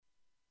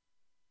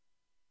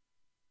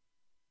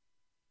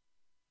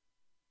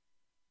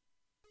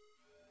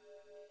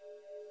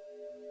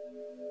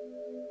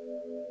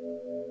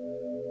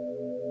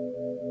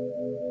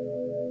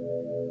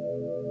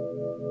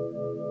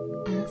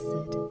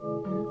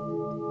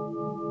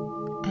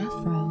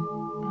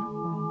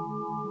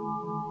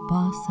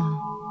Bossa,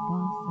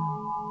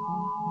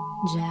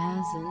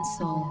 jazz and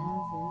soul.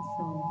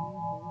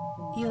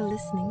 You're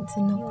listening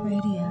to Nook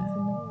Radio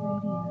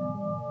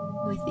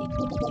with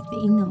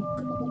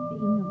Enoch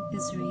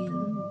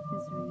Israel.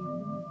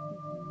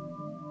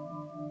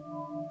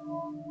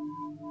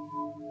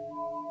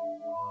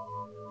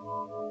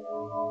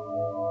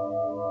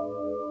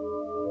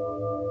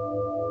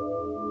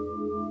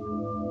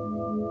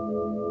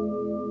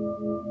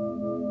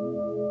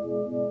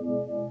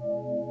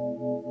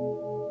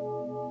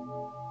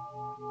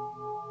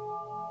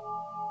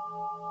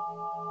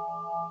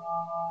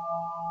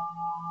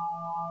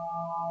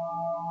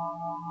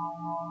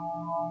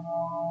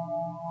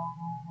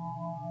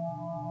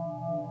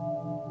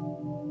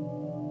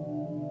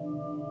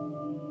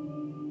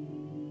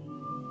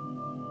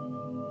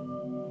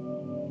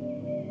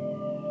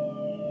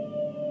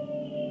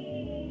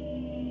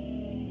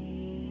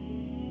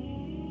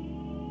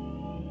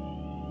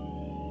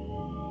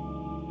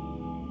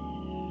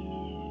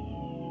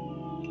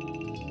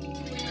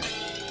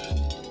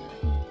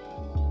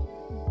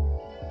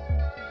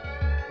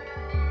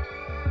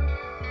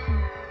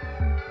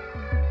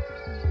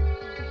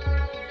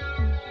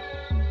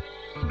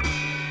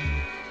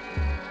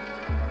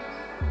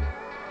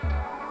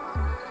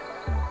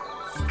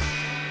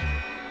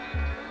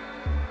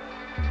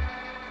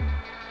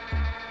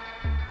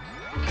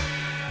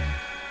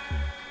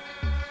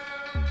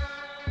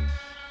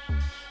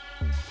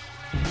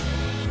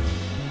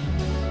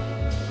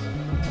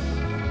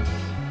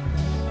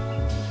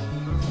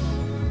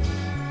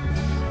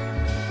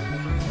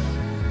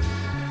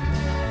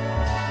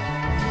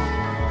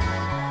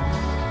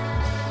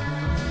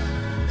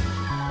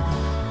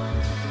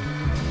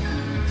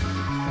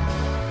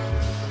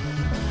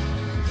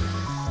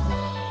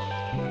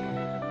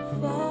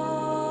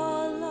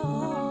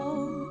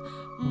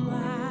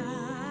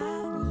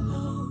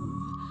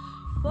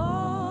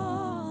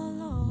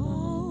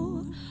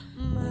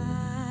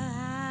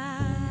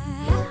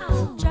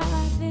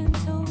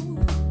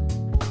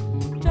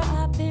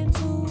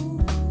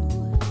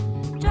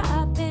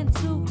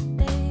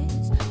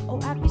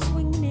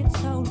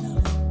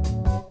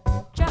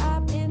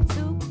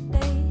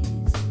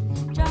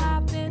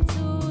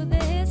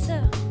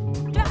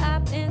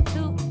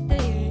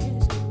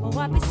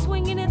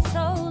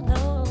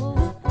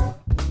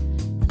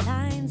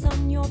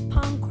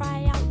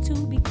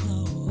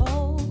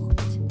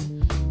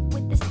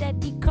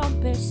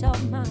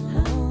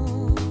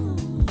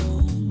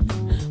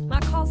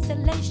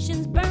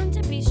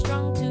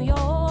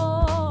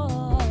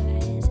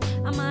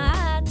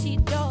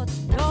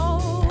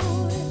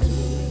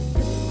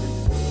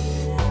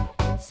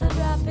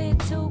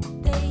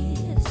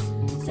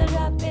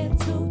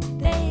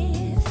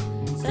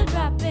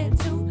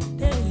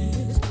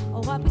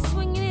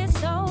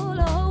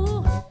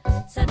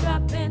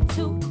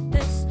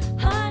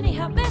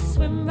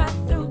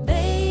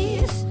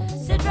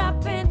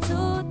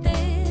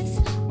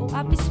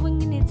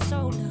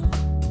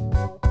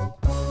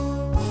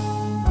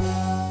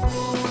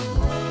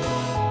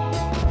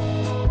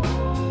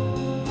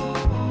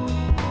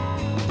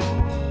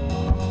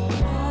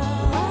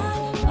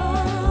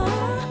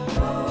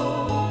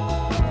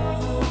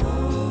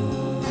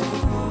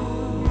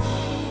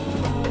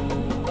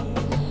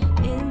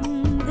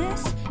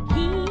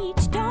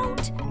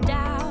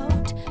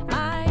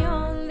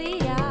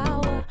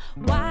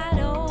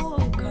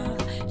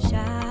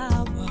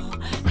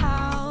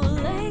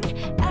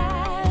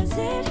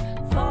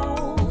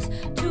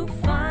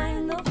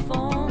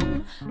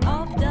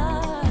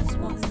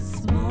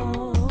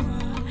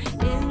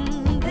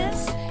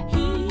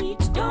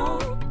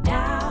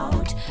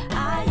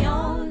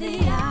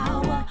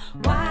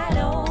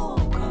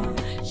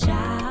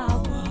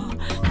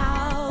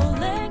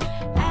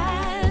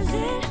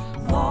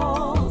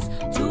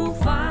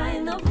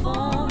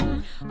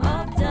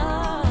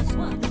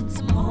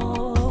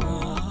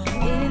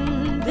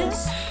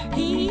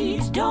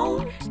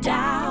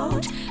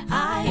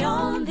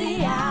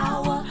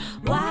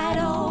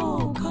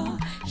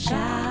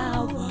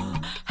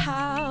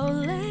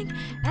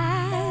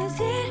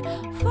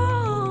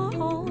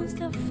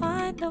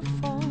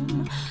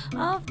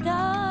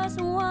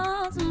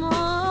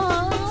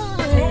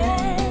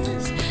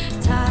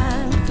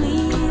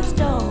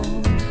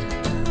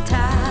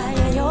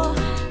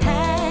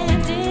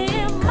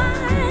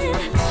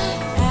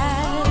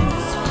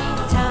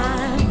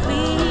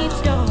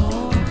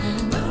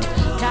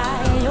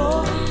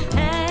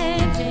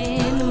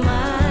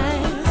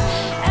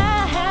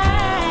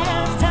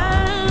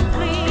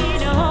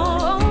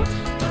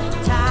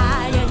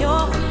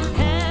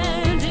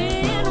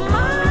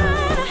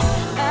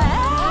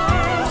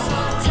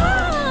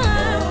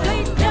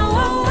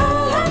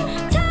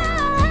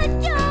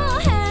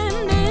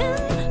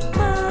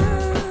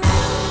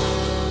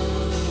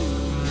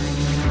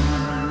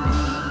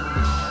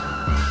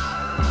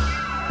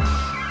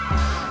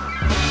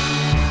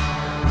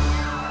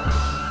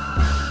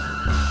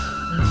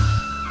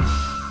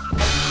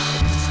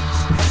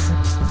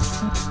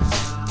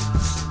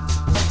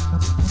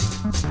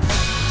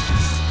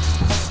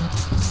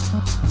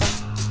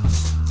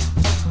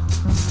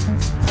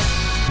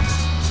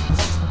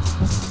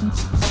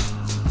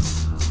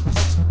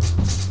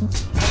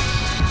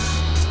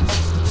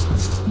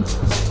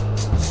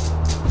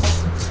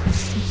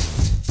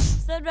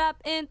 said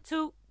drop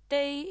into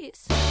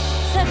this.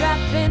 Said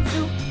drop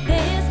into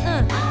this.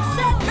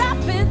 Said drop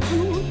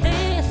into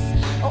this.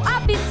 Oh,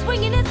 I be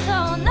swinging it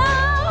so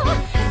low.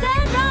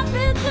 Said drop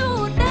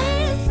into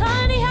this.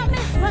 Honey, help me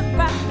slip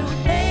right through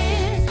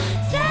this.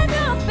 Said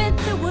drop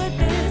into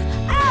this.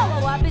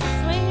 Oh, I be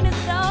swinging it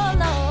so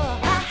low.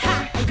 Ha ha,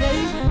 yeah,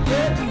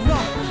 yeah,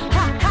 yeah.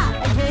 Ha ha,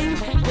 yeah,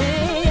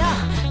 yeah.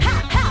 Ha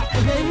ha,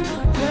 yeah,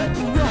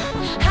 yeah.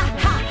 Ha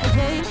ha,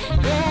 yeah,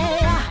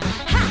 yeah.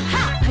 Ha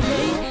ha, yeah,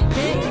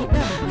 yeah.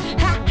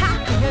 Ha ha,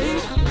 yeah,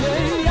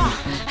 yeah.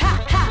 Ha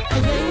ha,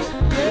 yeah,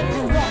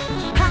 yeah.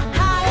 Ha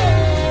ha,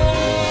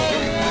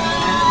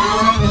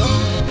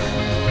 yeah.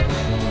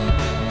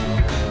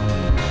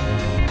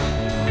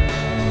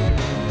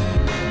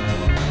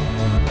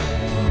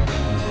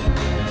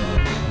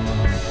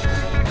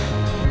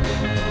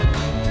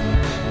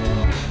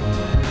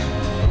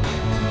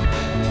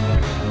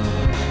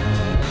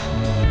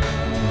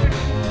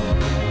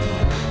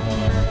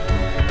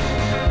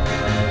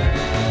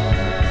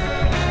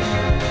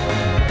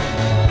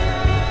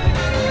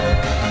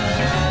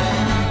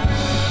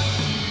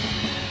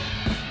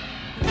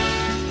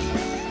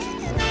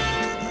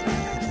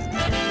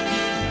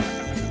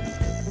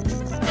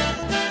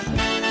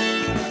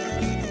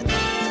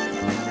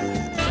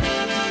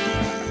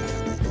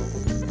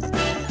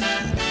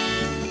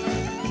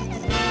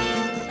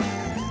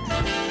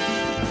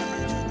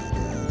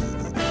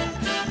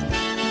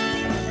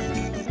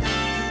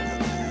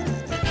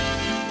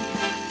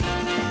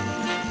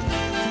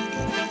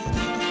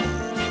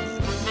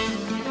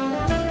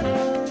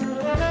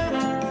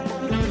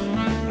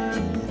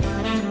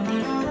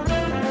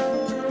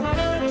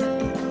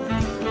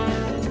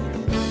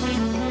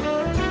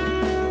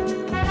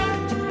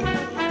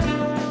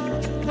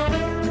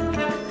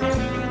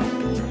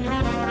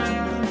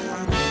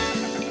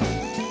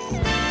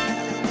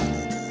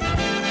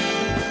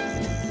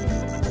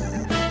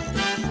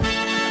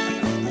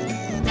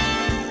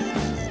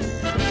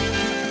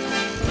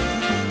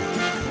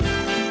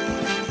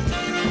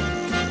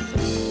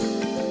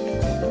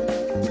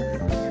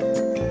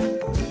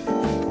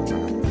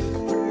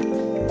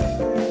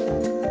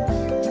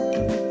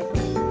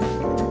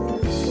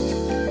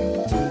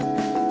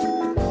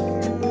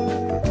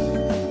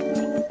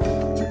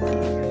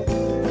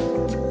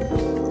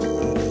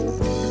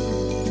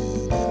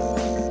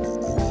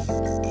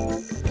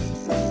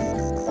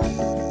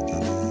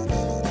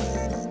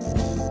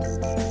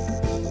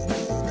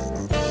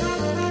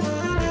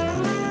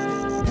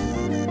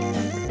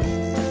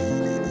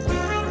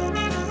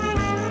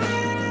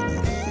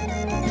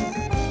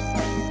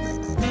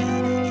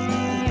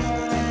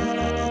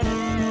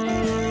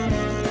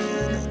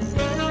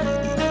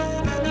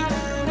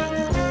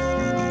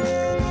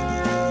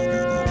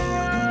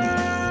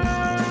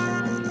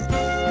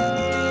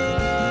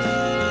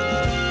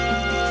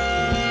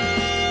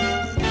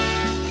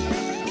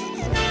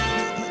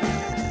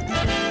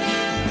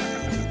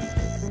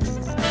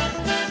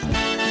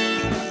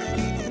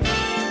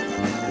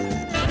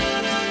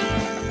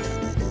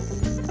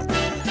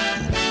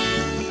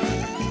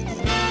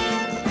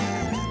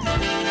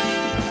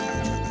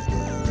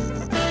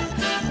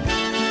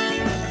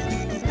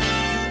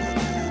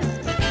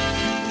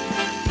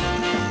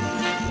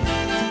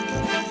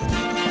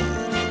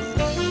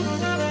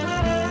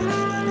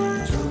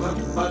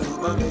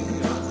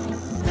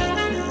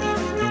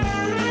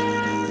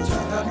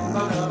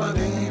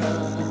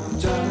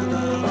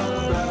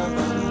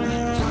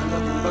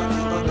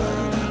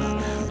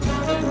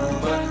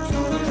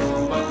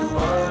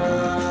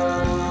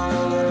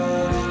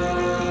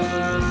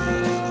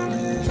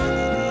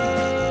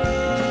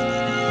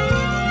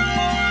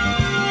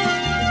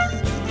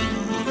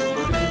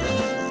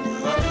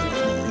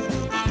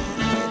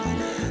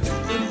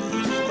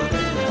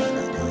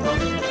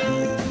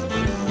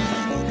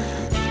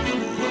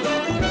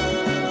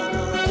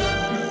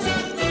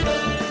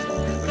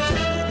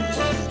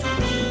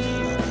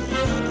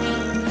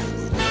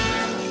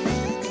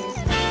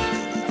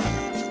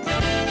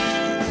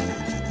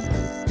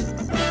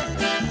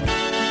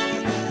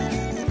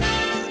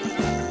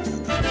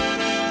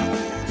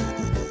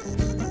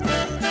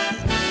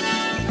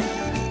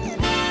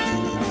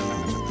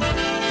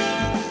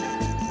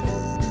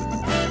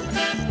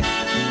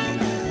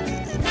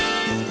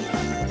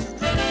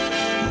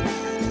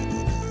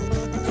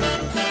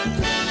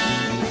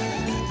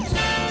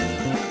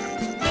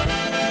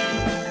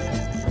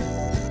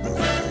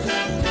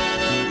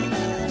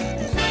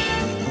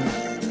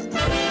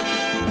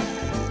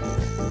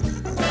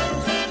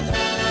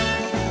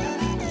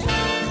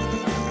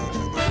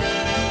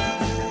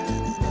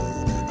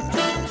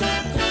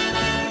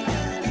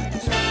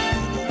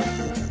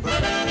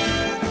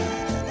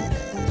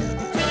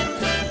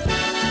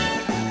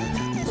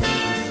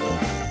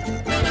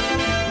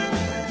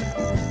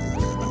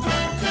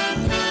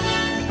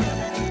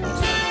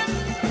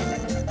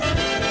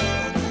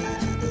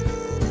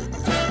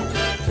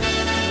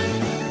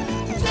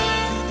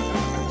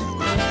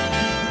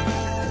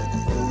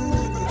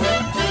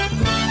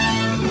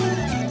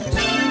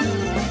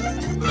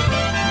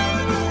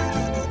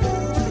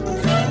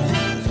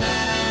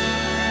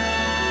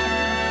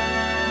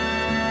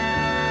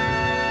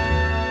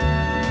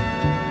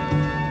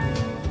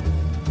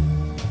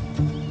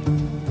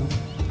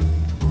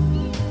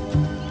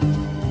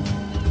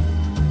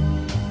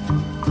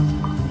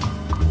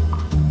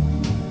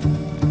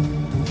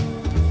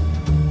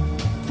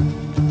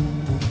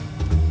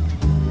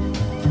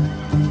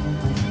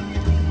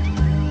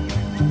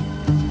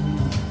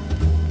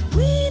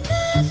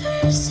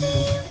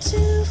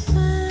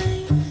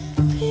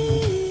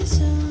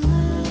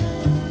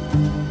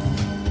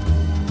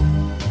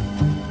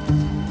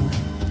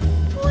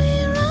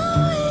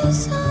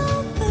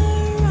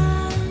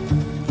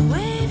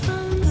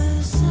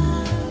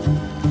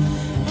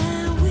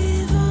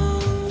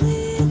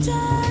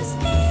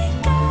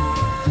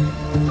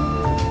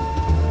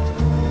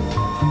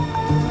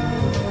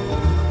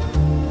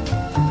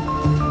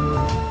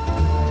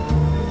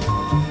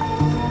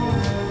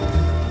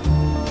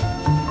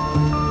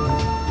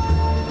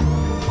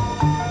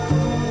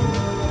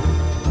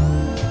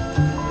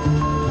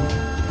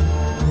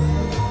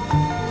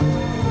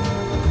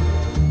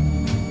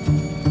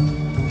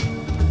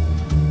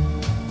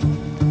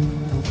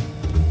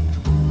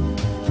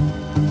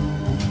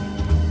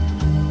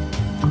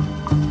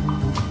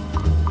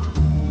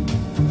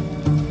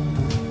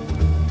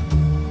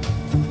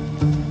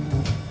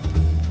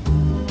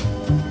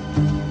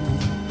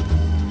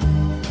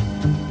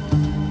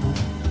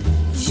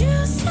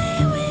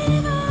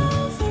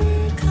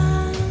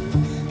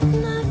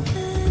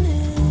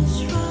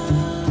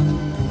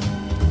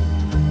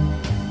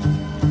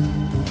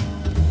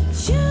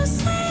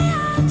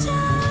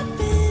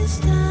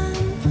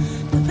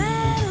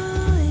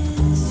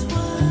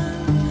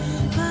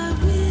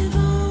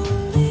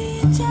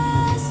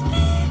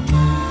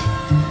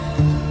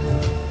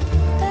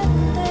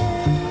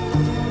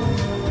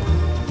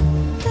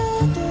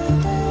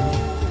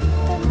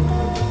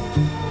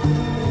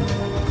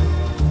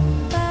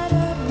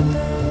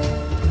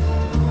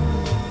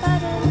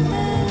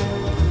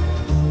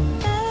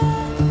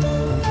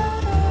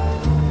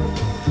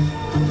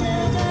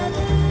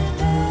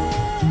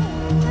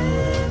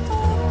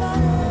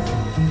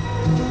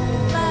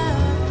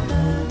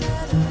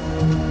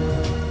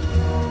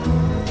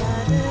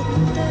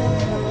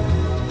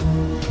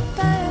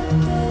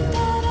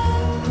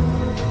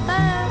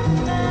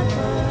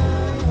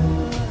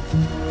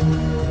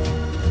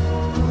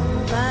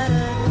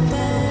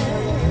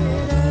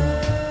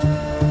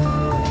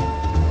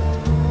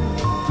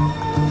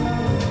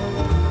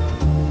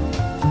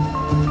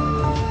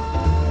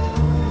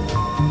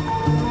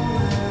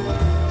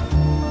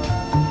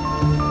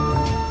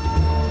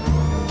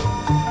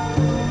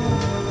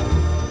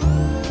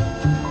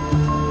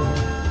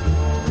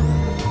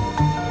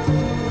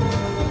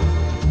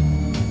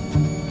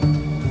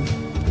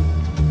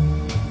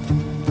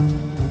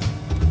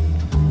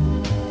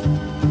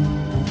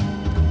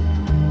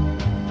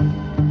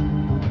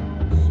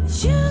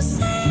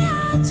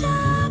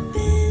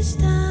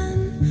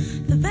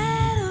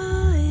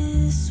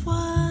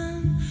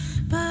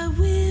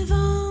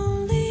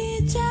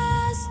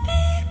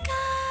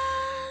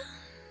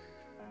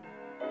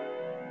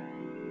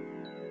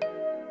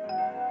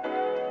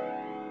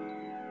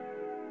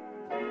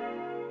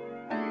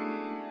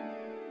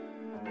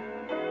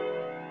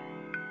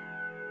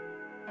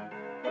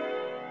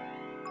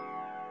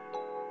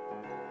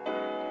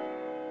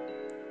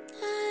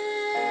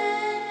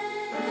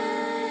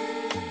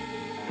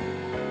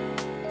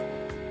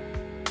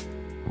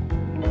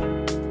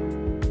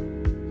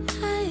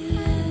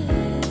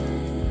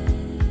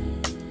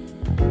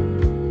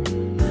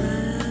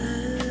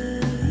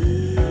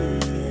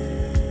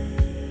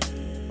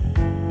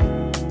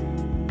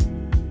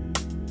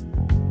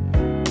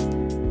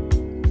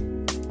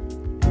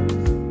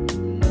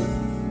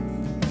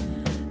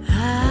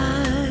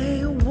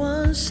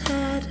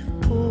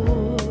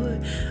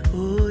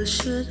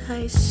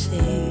 I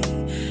say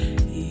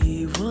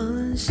he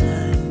once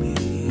had me.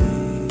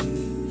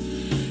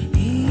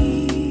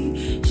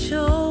 He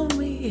showed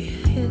me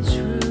his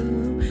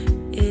room.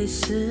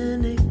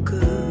 Isn't it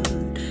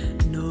good,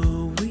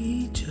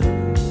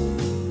 Norwegian?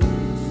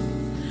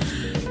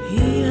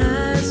 He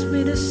asked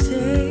me to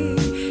stay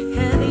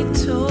and he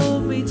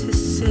told me to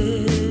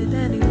sit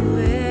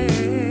anyway.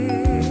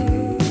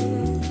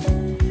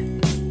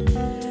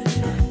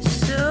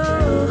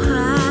 So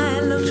I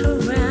looked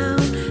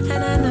around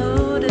and I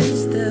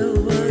noticed there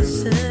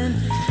wasn't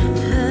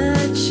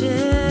a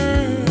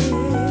chair.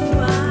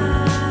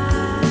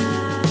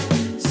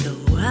 So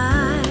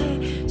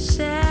I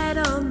sat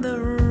on the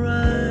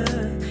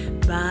rug,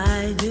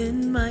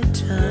 biding my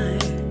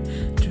time,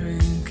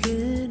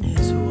 drinking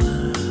his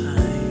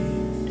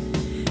wine.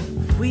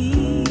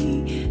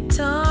 We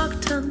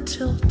talked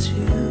until 2,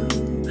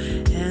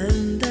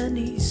 and then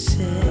he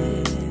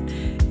said,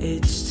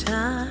 "It's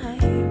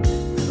time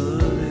for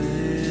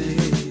bed.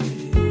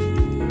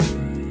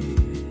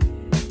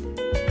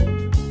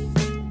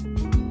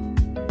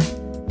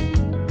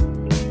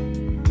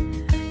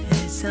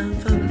 It's time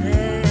for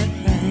bed."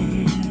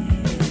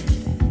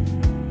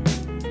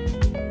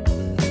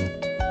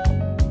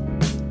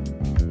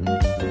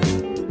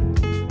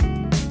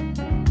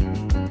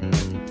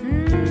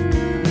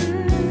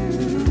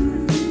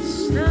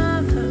 It's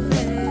time for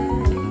bed.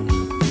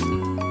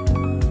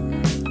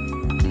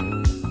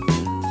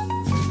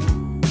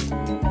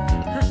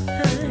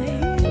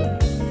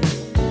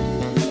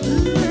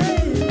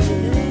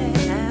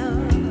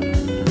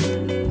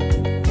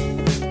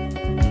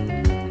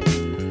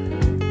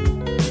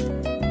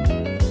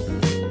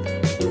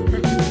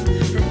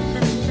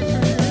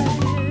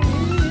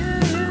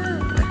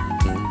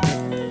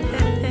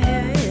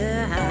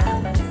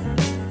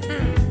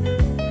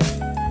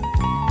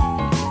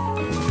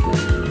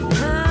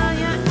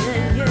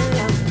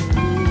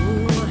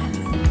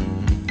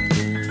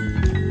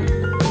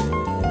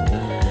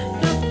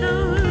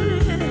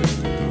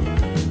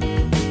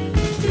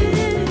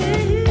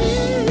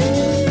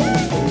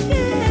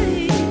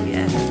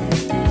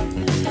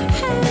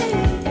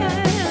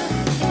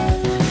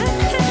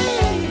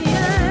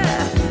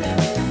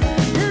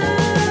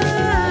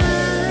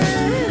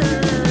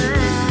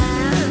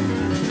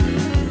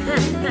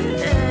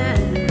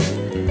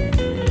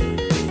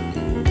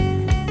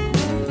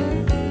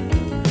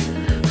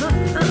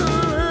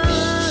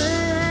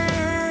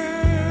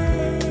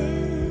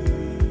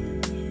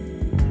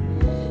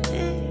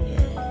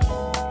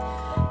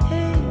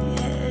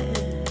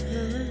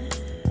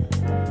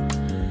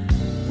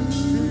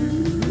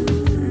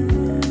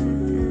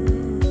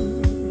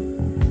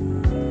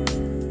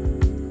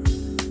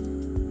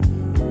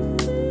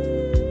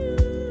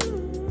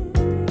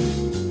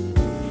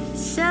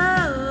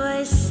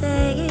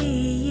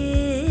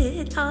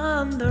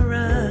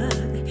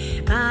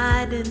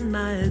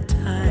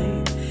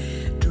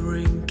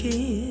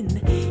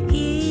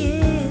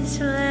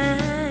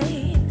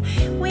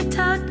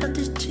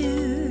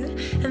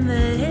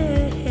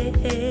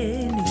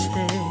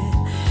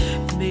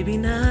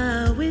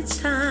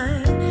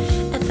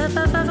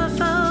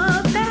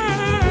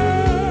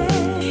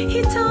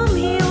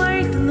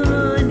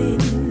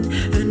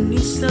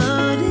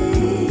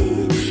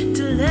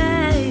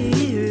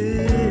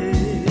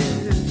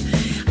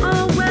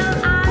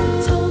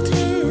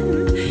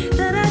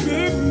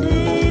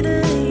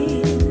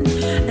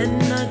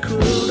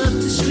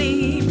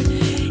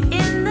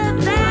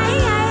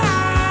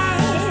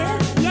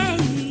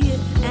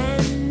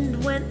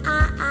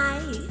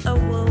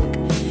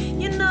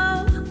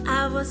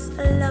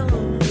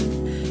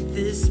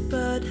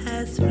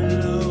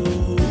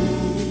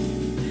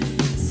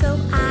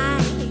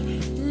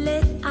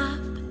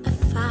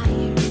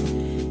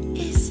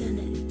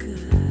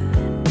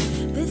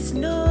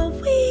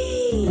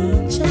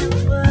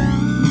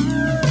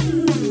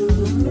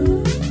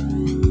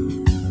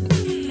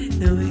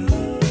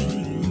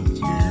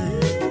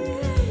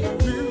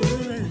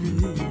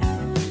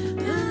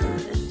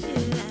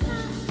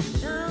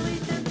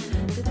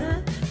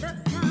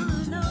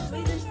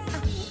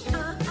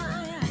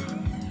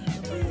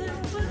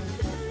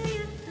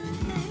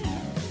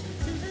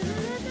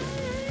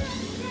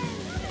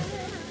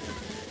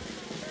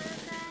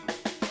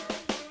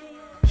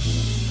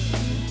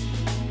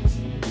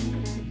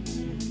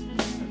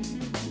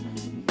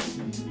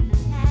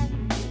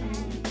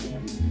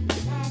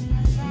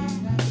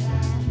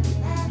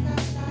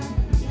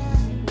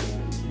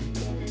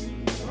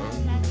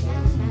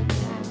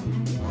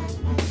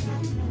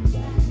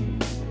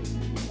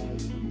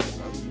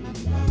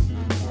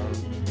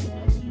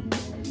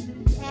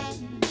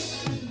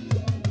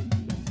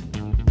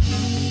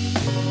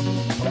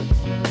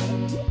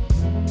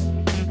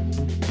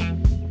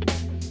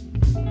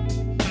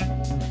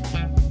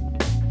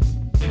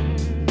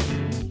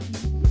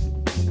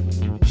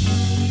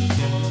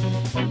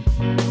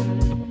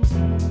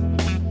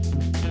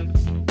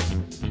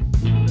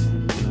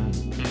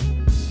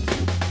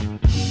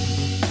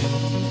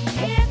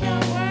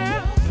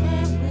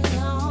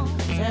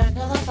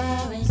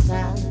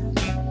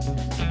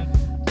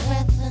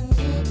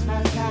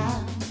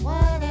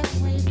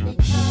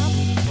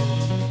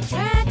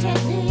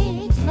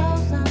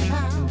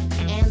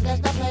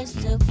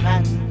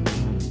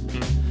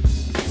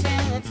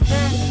 it's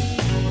done.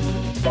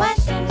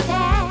 Questions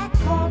that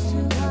call to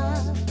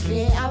us,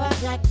 we are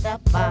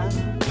reflectable.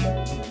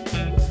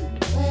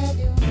 Where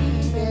do we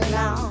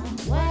belong?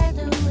 Where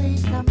do we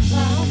come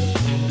from?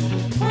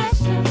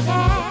 Questions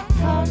that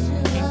call to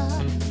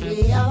us,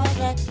 we are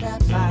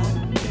reflectable.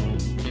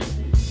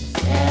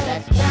 Yeah,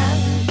 it's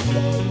done.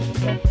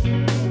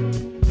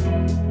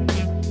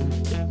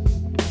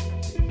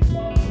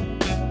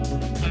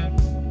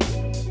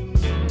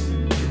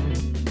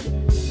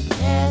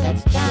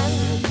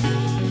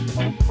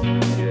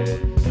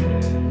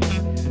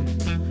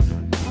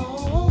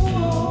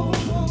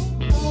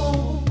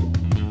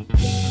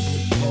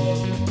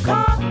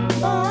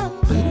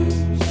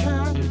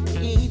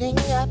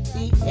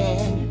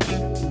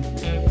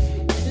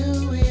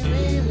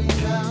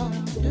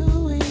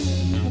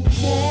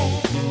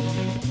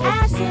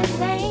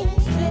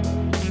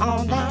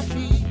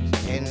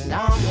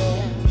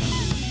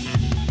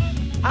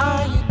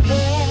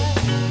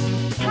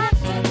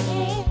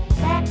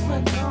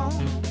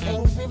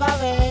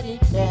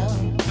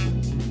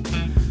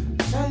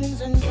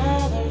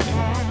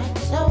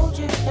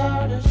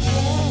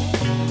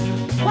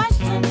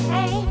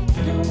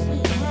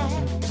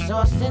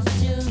 Sources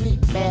to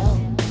rebel.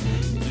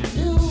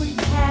 Do we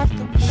have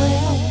the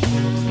will?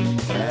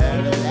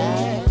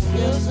 Paralyzed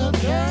feels so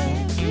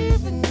grand,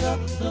 giving up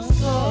the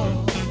score.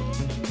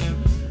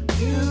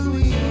 Do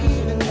we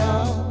even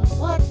know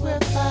what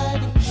we're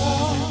fighting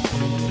for?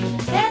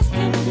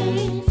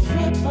 Destiny's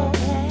triple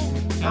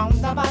head on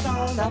the bottom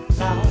of the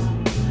floor.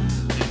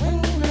 When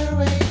we're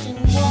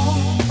waging war,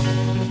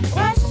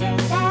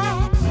 questions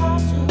that call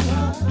to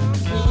us,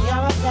 we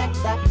are a black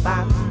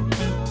bomb.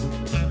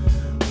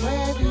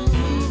 Where do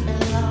we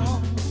belong?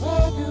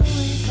 Where do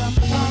we come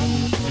from?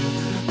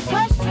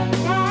 Questions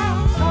that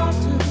call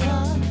to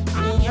us,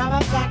 we are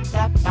a black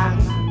bomb.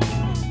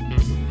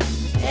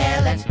 Yeah,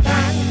 let's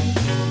dance.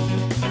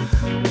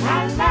 La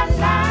la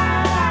la.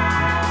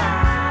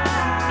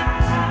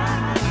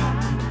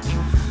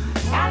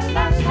 La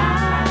la la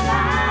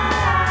la.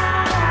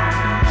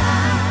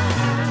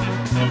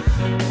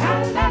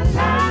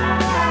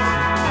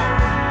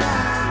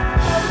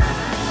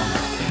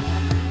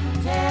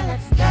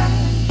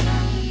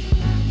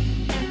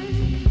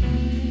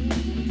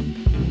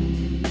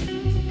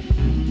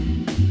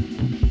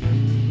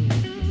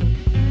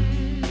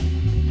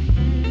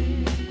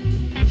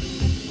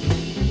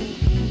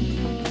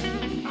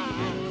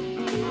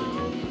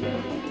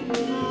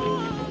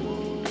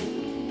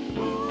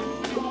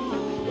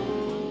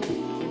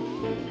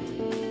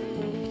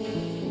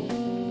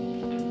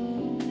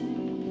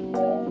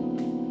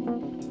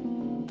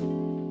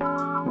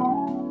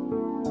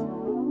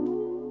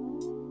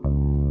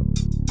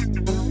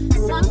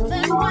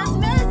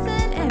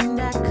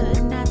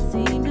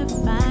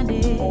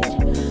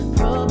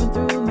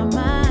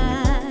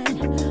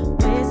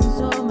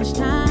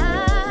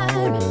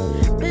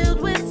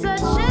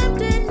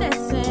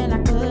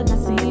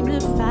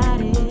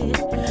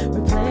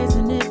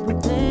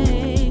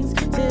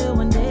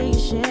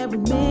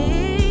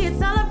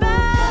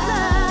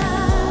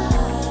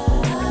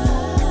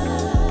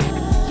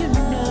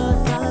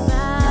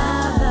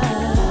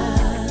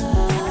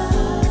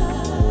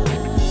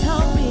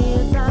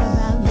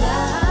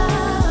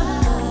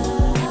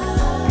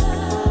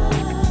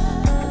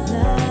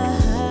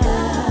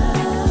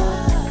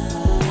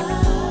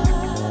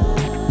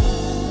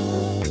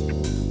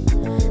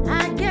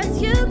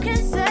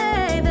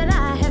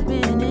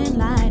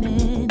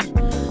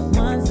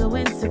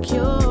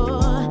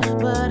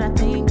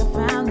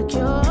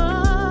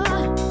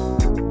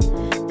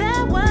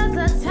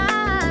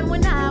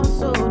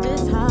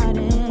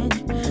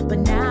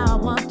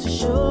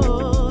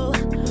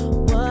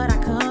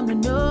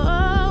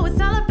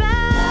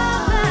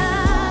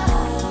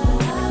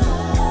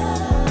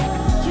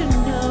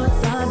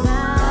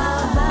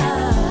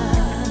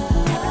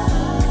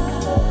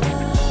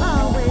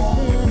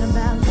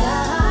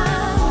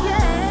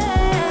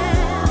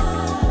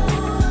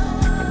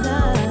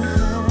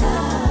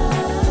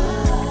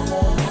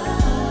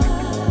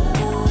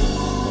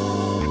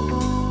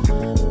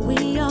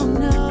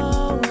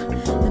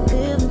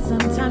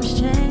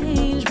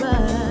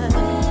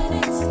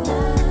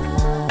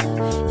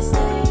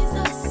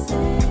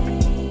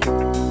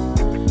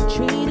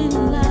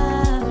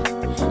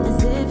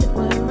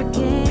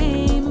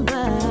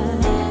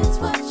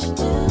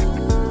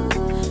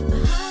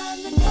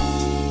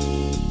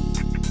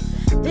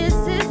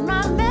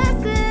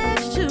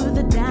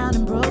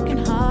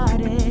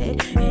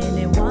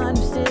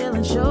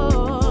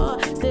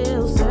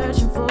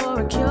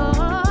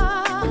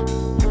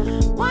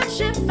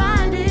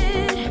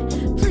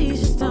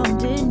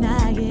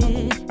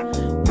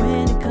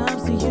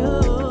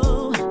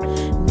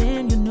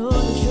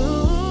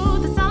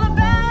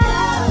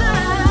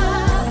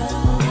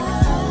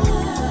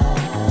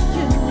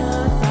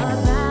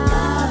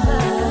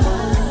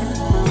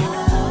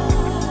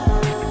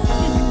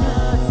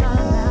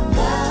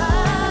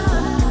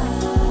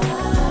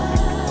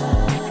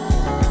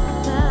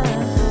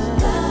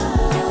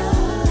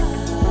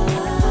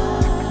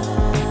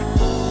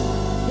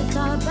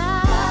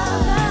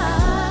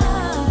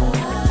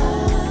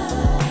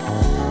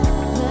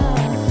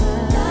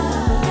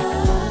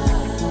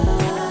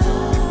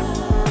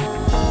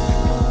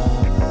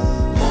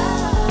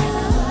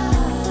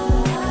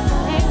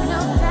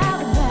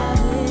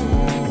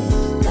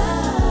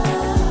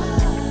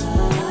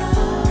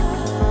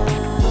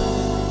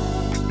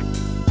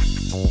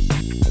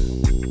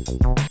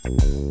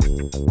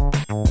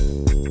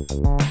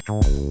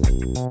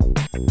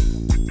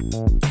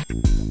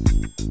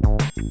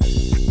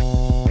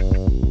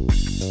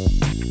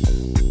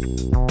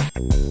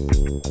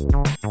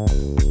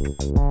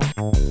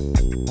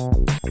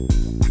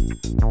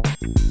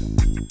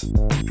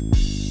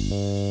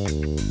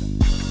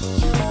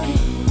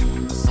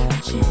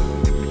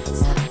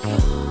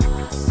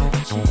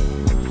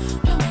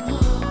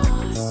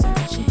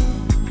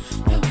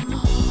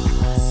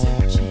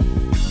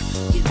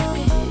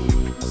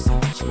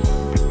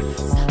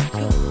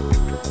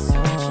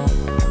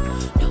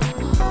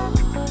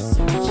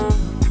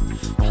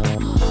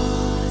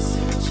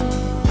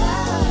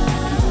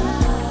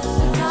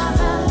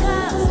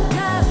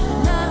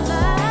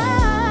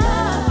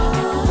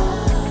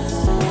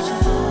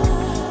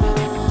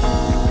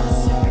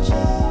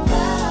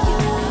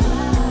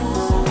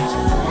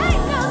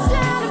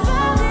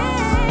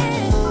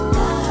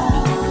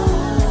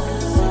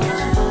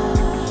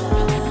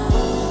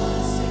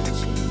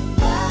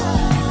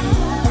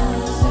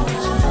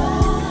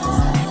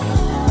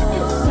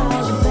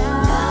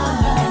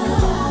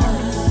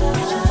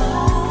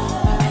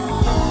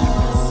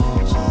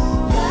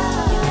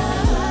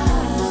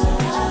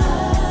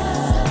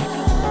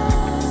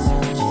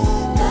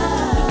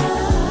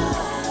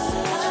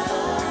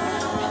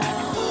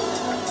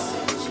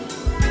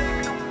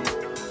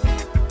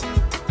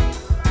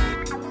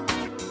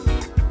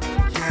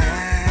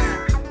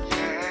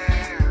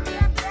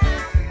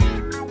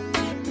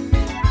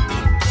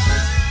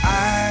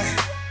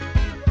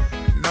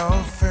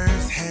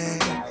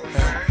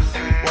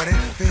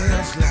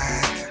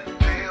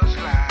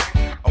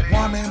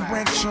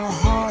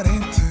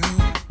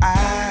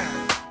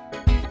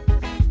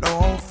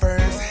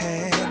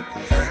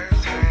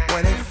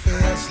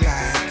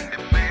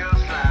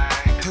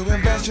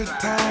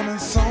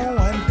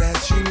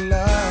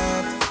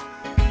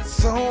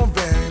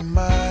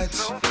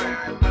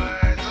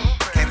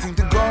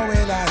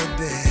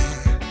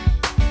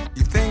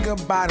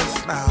 body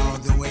smile,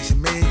 the way she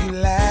made you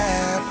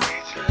laugh,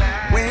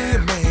 when you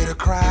made her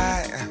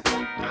cry.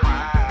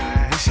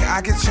 Wishing I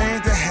could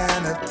change the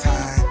hand of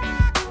time,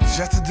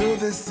 just to do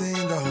this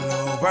thing all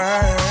over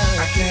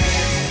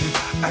again,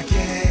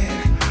 again,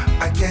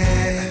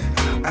 again,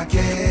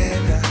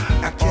 again,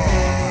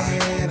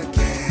 again,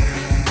 again.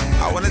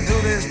 I wanna do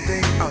this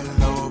thing all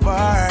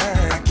over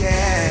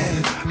again,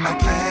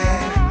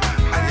 again,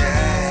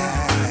 again,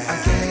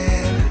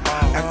 again,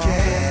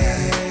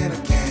 again,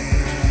 again.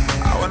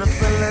 I wanna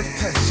feel it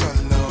touch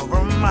all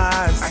over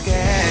my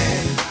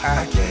skin,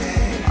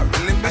 again. I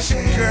really miss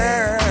you,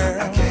 girl.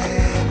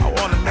 Again, I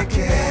wanna make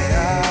it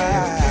better.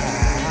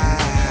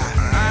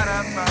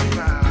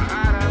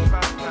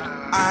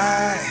 I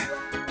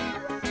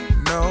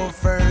know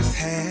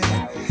firsthand,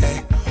 hey,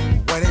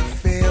 what it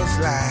feels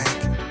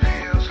like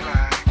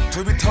to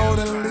be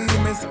totally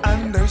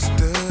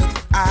misunderstood.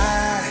 I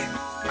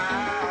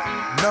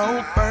know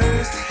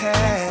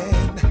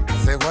firsthand,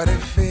 say what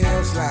it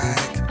feels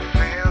like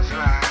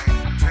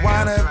to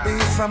wanna be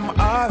some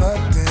other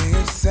than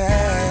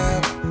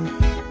yourself,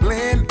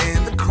 blend in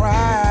the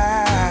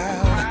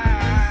crowd.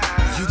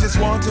 You just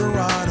want to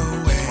run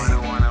away.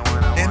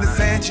 In the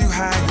sand you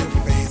hide your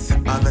face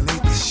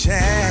underneath the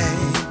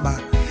shame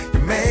you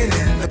made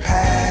in the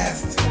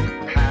past.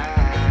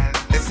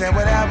 They said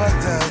whatever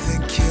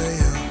doesn't kill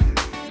you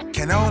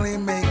can only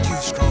make you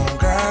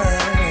stronger.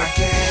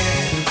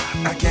 Again,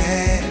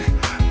 again,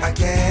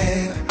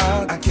 again,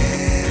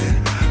 again,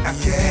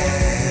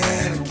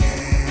 again, again.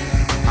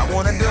 I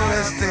wanna do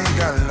this thing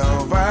all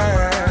over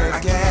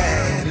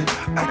again,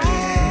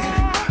 again,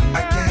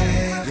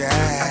 again,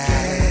 yeah,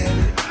 again,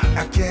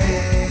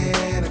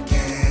 again,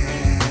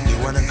 again. You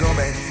wanna go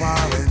back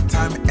far in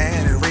time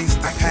and erase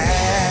the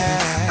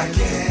past.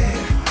 Again,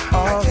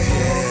 oh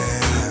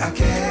yeah,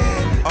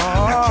 again,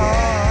 oh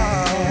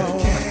again,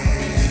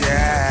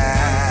 yeah,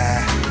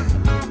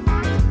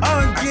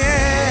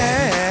 again,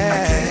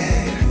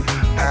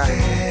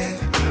 again,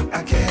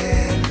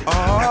 again, oh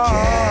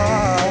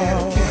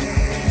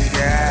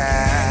yeah.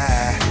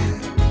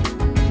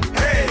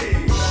 Hey,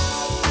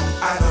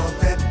 I know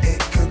that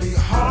it could be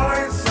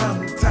hard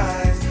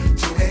sometimes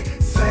to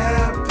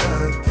accept the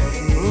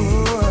things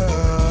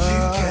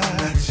you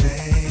cannot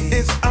change.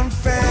 It's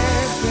unfair,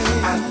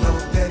 babe. I know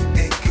that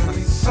it could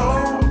be so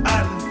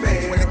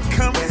unfair when it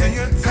comes to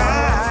your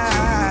time.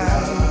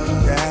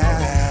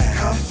 Yeah,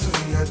 comes to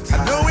your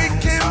time. I know it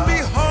can be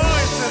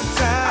hard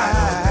sometimes. I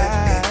know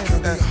that it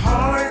could be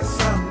hard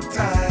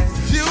sometimes.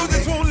 You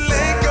just won't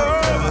let go.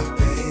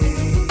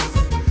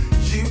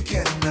 You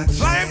cannot change.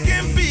 Life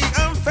can be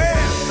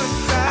unfair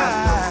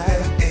sometimes.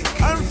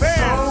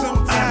 Unfair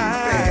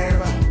sometimes.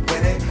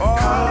 When it comes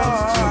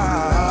to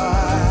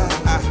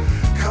love,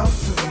 comes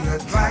to your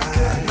time.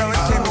 No,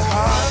 it can be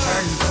hard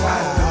sometimes.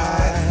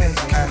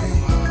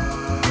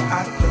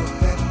 I know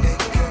that it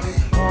can be.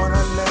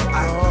 Wanna let go.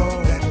 I know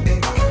that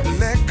it can be.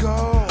 Let go.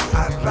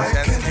 I like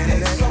it. Just can't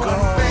let go.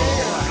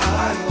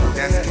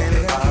 Just can't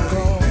let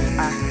go.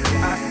 I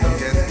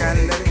just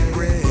gotta let it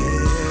breathe.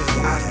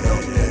 I know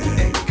that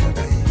it can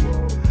be.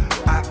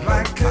 I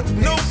like it.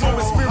 No from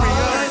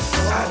experience.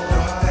 I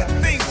know that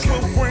things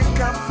will work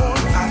out for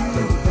you. I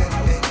know that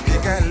you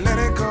gotta let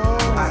it go.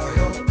 I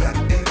know that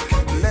it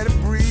can be. Let it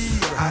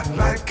breathe. I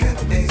like it.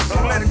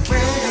 Don't let it kill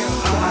you.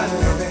 I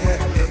know that it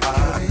can be.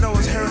 I know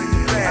it's hurting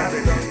you bad.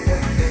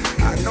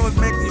 I know it's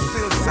making you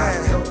feel sad.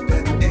 I know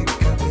that it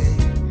can be.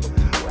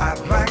 I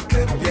like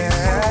it. Yeah.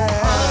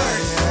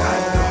 I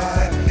know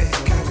that it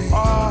can be. Oh,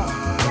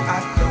 I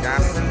know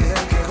that it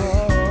can be.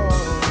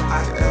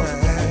 I know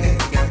that it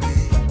can be.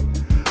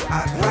 I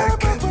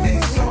like it.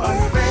 It's so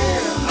unfair.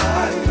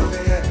 I know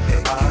that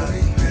it can be.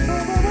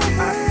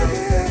 I know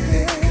that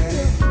it can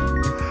be.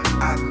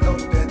 I know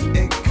that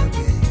it can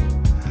be.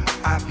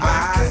 I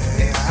like it.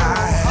 It's so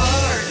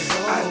hard.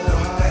 I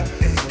know that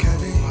it can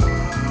be.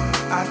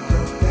 I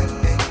know that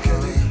it can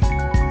be.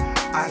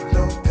 I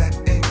know that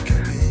it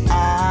can be. I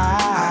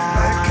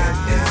like it.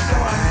 It's so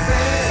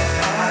unfair.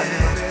 I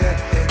know that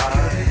it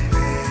can be.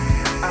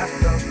 I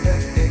know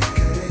that it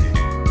can be.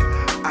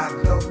 I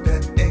know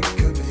that it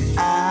can be.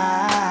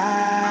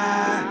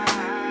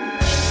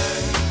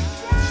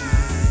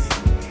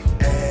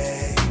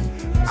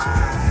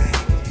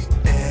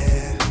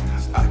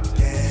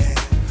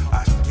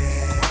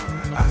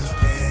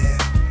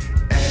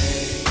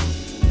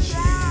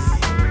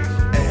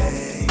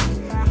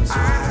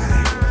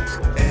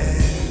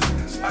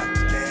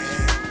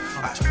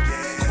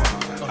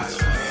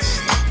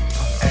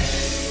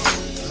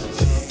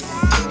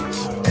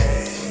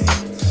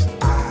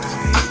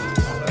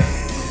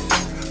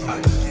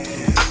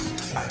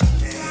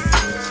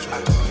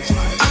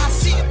 I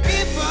see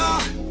people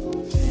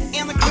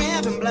in the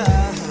crimson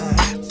blood,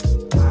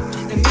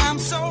 and I'm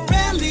so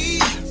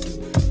rarely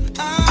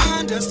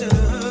understood.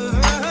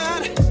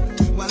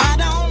 Well, I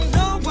don't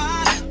know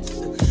what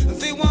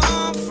they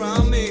want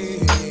from me.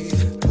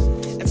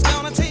 It's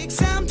gonna take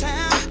some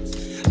time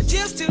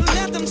just to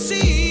let them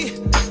see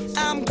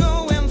I'm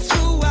going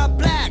through a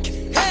black,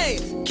 hey,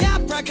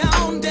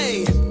 Capricorn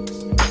day.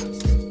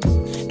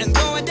 And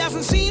though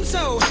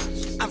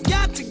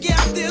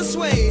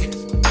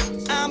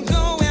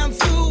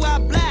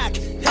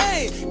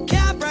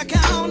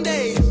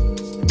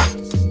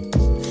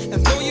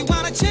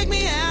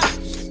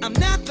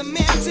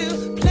to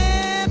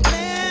play,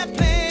 play,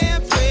 play,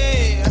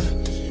 play.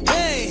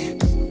 Hey,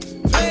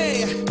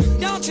 play.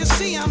 Don't you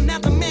see I'm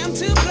not the man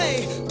to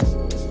play?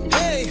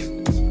 Hey,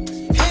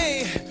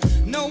 hey,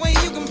 no way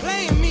you can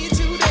play me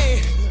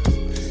today.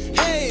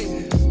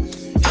 Hey,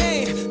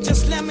 hey,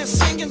 just let me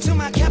sink into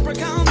my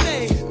Capricorn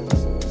day.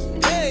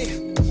 Hey,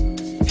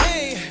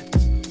 hey,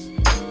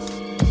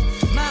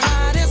 my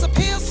heart is a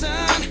piercing,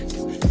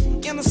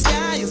 and the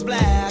sky is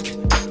black,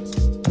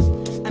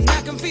 and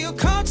I can feel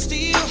cold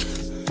steel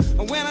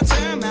when I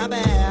turn my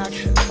back.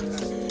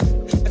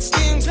 It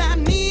stings like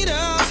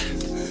needles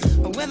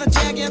with a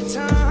jagged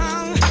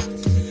tongue.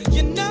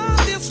 You know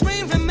this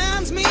rain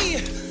reminds me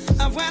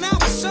of when I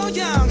was so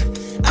young.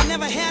 I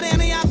never had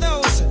any of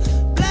those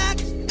black,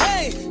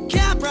 hey,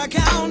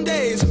 Capricorn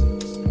days.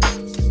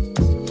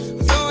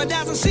 Though it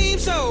doesn't seem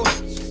so,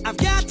 I've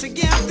got to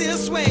get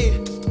this way.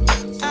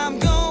 I'm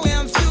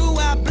going through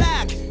a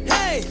black,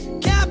 hey,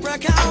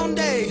 Capricorn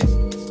day.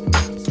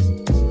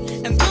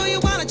 And though you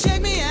wanna check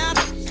me out,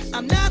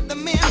 I'm not the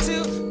man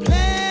to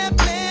play,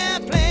 play,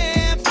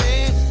 play,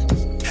 play.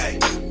 Hey,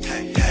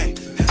 hey, hey,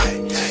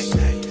 hey, hey,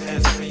 hey,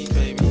 that's me,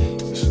 baby.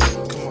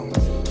 Come on.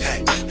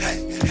 Hey, hey, hey,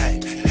 hey,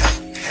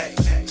 hey,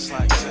 hey. It's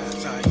like that,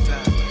 like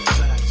that, like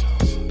that.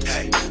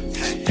 Hey,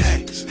 hey, hey,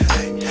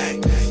 hey, hey,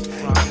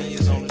 hey. Ronnie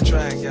is on the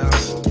track, y'all.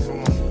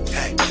 Come on.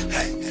 Hey,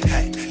 hey,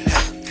 hey,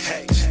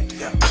 hey, hey,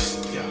 yo,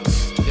 yo,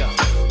 yo.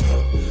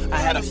 I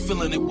had a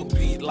feeling it would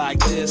be like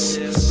this.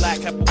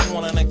 Black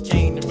Capricorn and I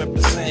came to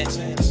represent.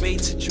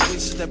 Debate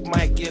situations that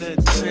might get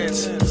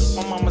intense.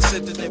 My mama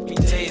said that there be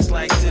days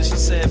like this. She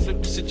said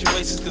flip the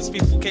situations cause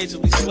people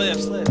occasionally slip.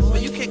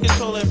 But you can't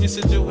control every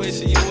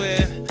situation you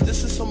in.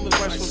 This is some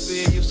advice from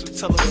being used to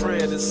tell a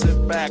friend to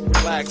sit back,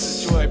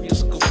 relax, enjoy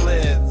musical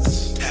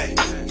blends. Hey,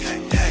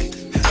 hey, hey,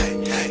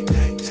 hey, hey,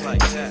 hey. It's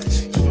like that.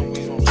 So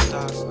we don't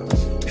stop.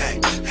 Hey,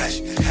 hey,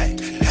 hey,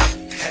 hey,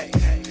 hey,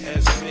 hey.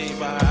 It's me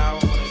by an hour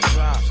when it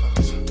drops.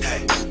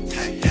 Hey,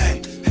 hey, hey,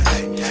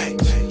 hey, hey,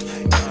 hey.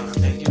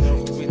 And you know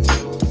what we do.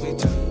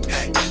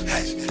 Hey,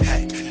 hey,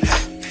 hey,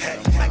 hey, hey.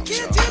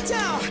 Can't you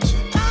tell?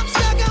 I'm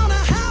stuck on a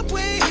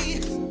highway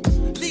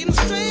leading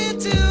straight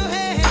to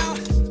hell,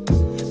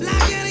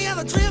 like any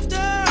other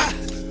drifter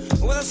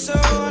with a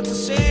sword to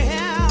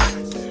sell.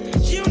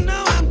 You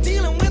know I'm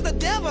dealing with the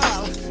devil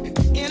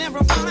in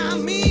everyone I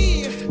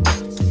meet,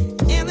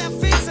 and their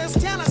faces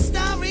tell a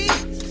story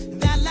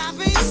that life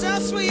ain't so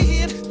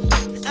sweet.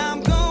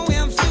 I'm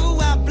going through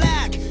a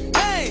black,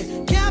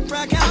 hey,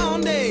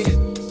 Capricorn day.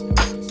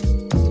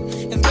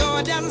 And though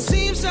it doesn't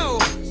seem so,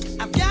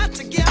 I've got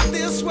to get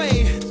this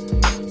way.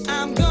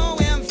 I'm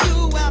going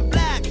through a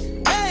black,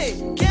 hey,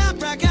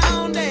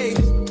 Capricorn day.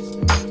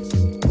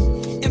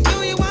 And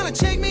though you wanna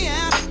check me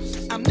out,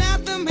 I'm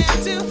not the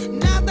man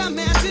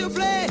to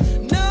play.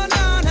 No,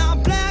 no, no,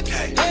 black,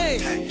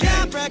 hey,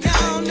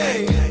 Capricorn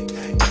day.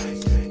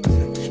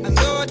 And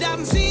though it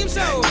doesn't seem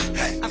so,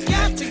 I've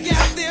got to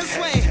get this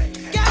way.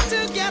 Got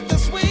to get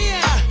this way,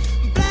 yeah.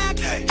 Black,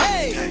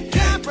 hey,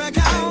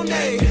 Capricorn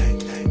day.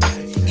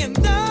 And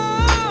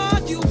though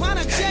you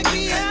wanna check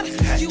me out,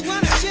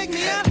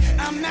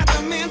 I'm not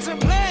the man to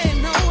play,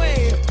 no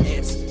way.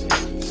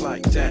 It's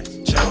like that,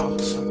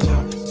 Charles.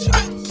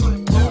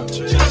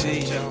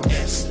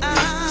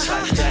 It's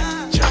like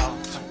that,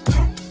 Charles.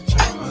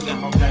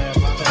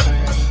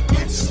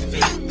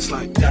 It's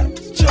like that,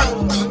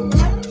 Charles.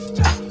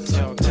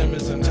 Yo, Tim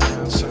is in the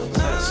house.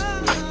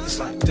 It's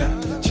like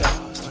that,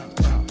 Charles.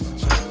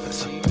 Let's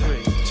see,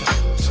 three,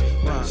 Charles.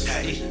 It's like,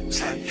 hey,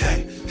 hey, hey,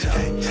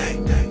 hey.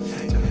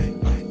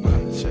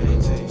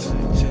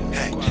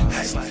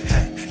 It's like,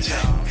 hey,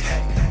 Charles.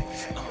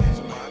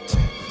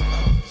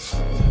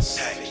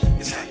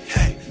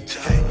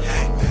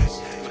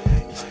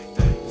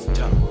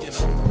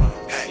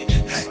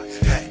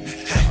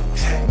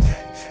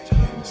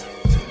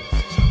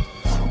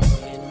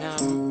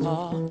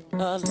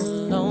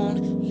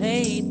 Alone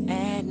late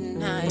at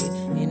night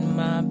in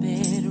my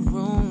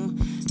bedroom,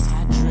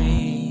 I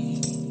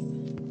dream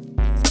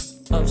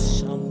of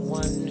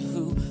someone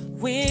who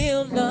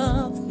will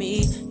love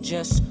me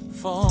just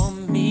for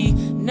me,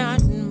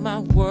 not my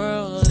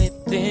worldly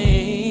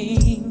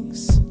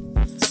things.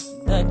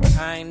 The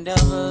kind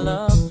of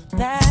love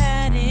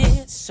that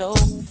is so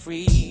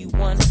free,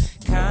 one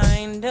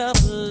kind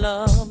of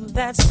love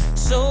that's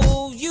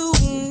so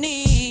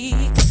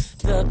unique,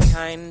 the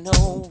kind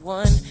no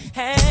one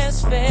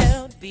has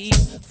felt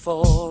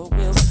before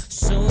will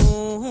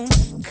soon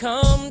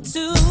come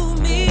to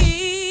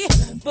me.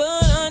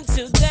 But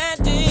until that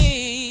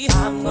day,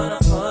 I'm gonna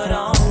put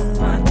on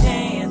my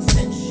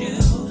dancing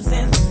shoes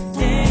and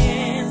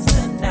dance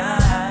the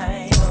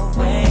night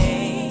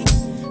away.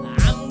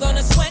 I'm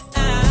gonna sweat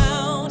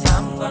out,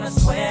 I'm gonna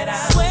sweat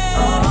out.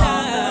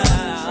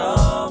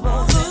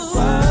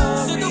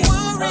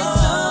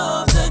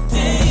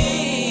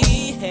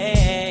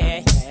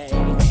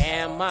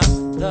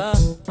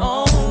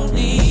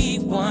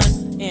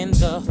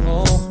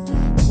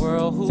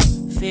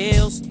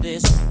 Feels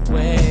this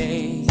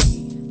way.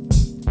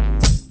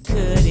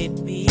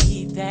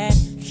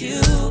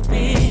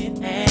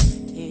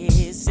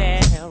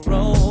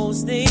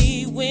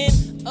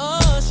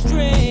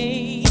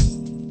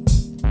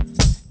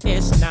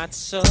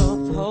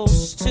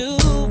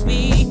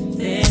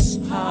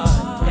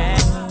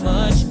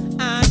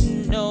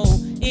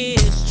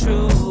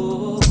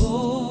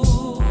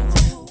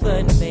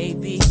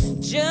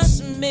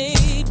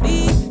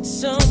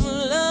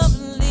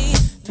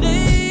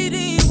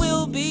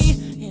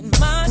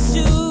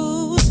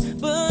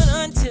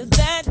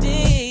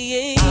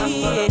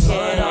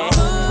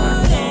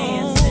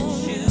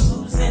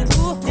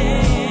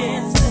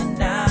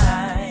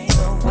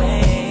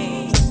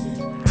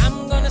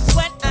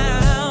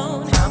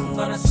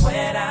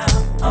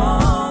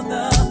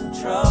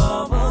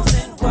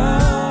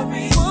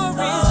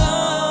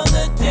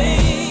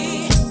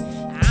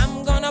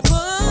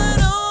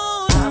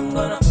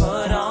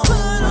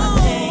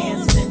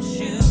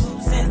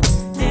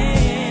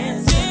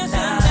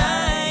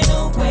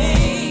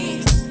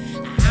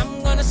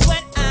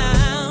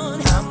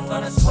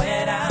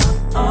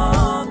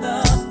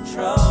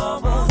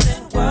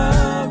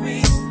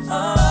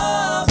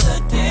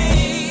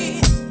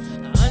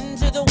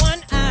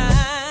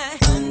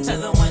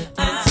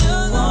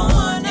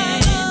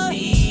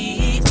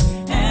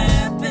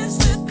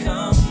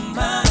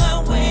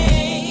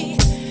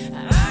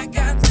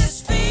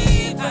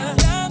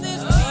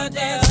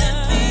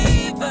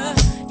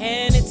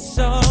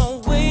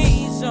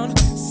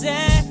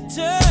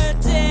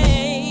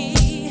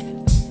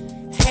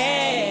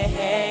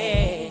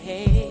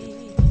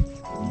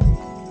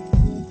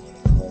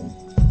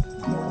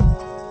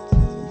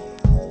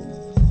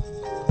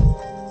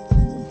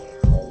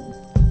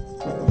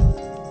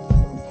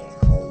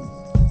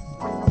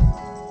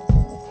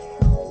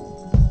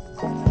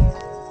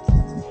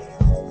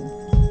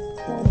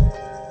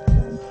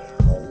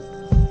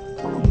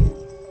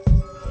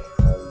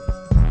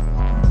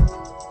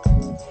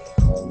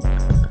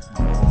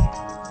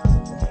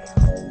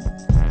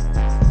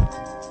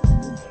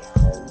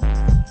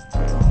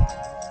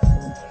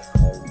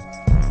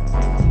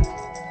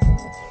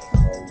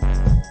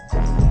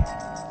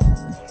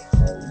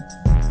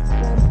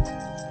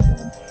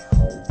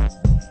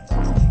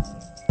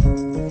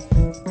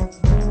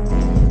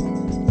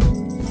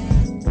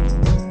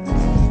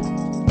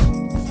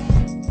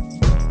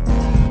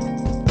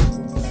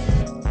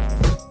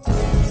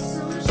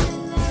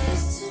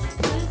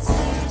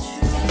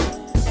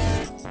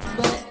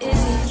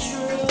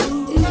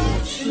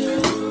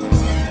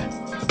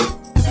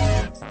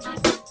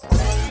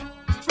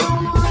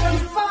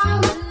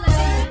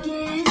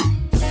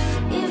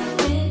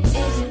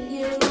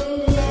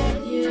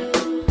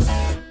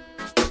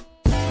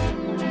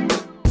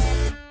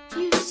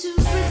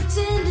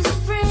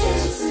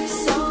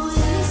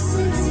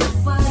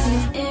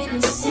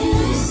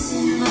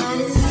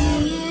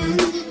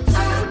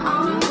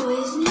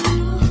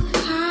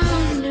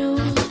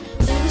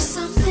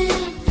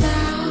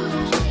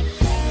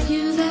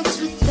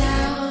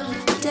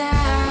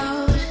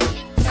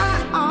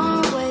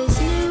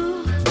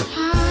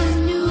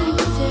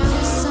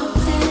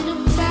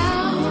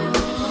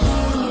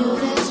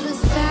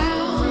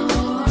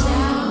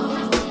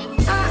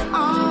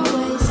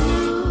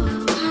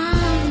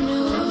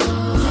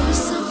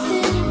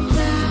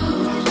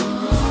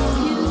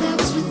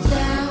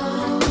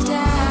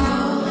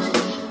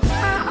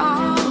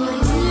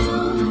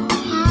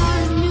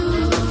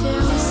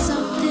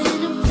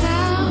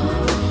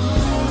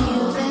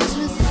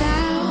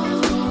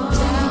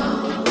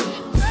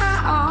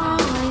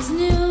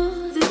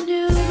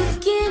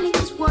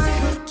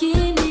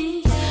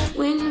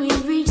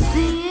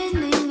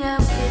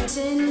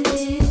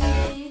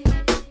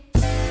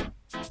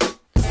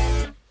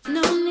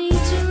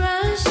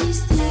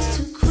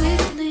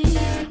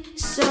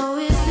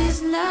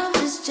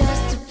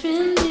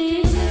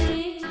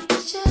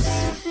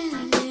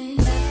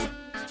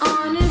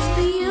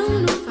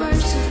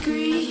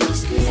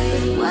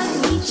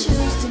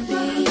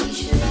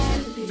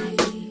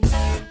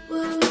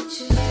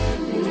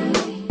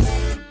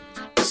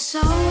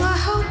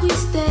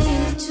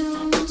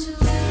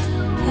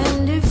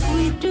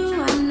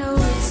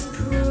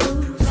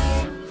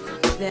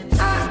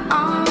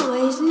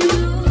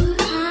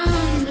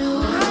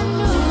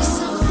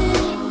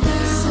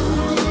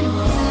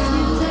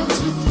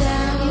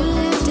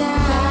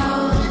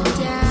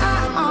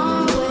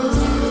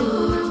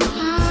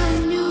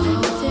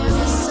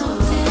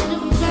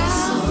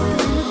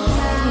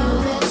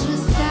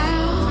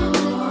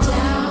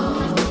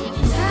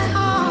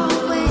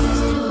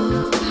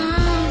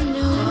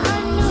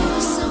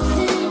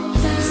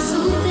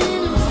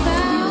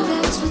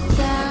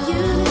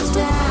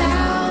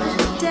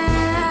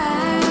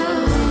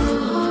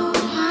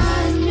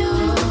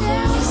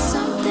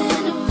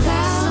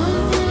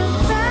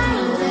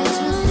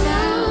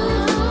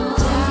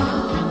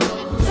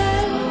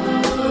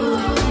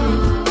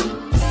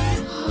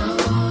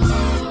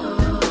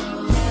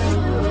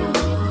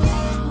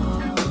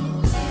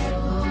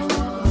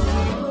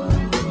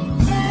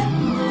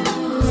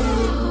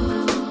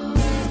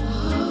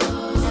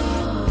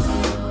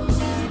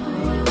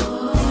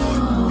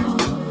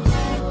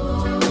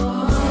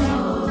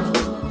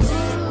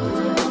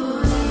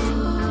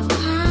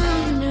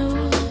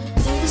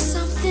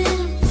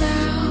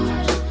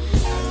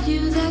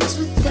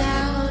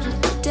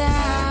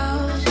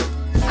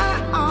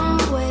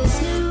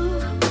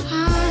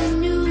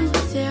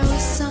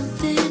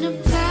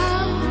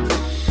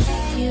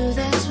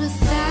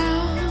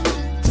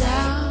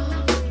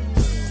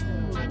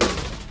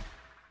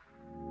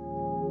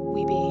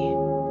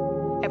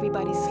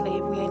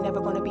 slave. We ain't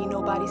never gonna be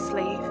nobody's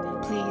slave.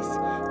 Please,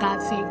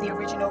 God save the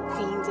original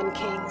queens and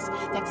kings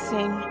that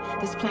sing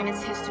this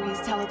planet's histories,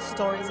 tell its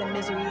stories and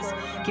miseries,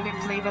 give it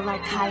flavor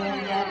like kaya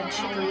and yam and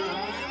chicory.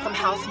 From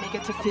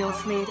housemaker to field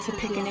slave to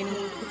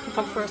pickaninny,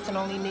 from first and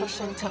only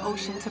nation to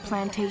ocean to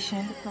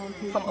plantation,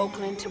 from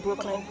Oakland to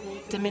Brooklyn,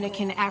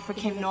 Dominican,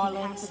 African, New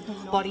Orleans,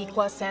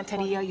 Boricua,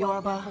 Santeria,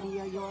 Yoruba.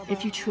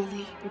 If you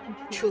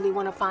truly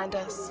want to find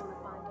us,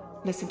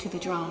 listen to the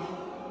drum.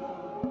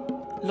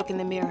 Look in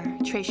the mirror,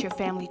 trace your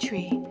family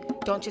tree.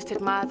 Don't just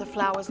admire the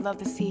flowers, love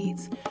the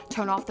seeds.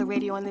 Turn off the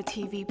radio and the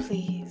TV,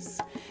 please.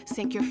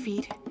 Sink your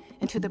feet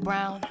into the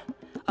brown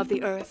of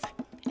the earth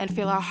and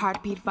feel our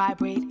heartbeat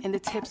vibrate in the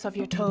tips of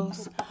your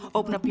toes.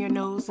 Open up your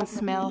nose and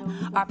smell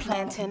our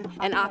plantain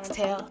and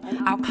oxtail,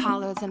 our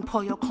collards and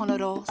pollo con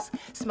arroz.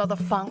 Smell the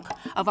funk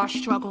of our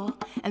struggle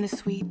and the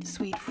sweet,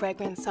 sweet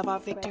fragrance of our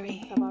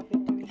victory.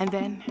 And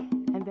then,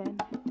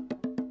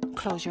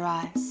 close your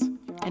eyes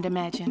and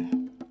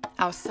imagine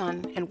our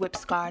sun and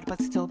whip-scarred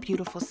but still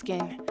beautiful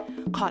skin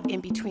caught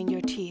in between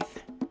your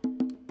teeth.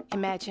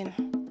 Imagine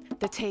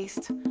the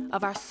taste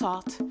of our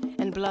salt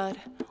and blood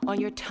on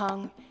your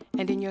tongue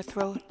and in your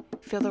throat.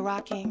 Feel the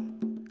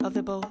rocking of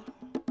the boat.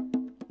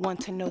 Want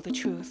to know the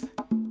truth,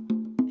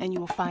 and you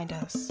will find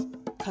us,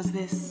 'cause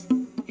this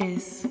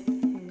is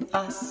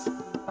us.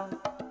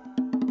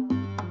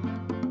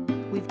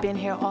 We've been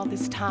here all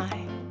this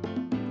time.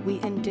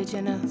 We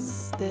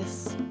indigenous,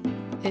 this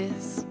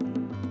is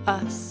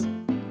us.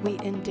 We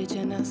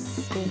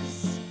indigenous,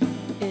 this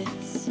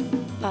is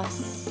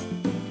us.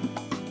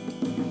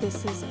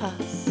 This is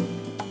us.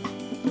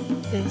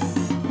 This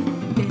is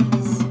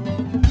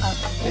us.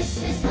 This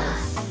is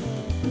us.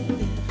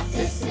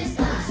 This is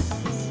us.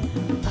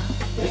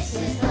 This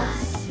is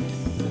us.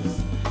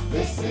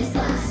 This is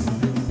us.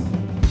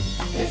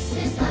 This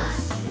is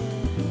us.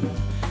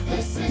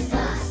 This is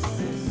us.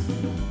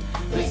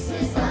 This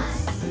is us.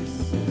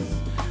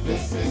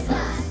 This is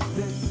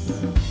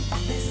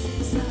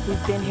us.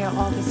 We've been here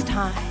all this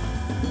time.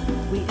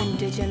 We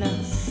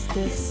indigenous.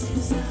 This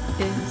is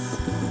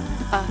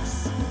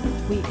us.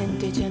 We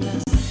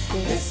indigenous.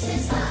 This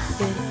is us.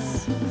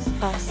 This is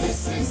us.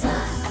 This is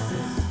us.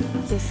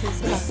 This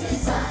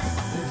is us.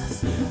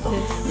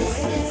 This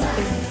is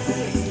us.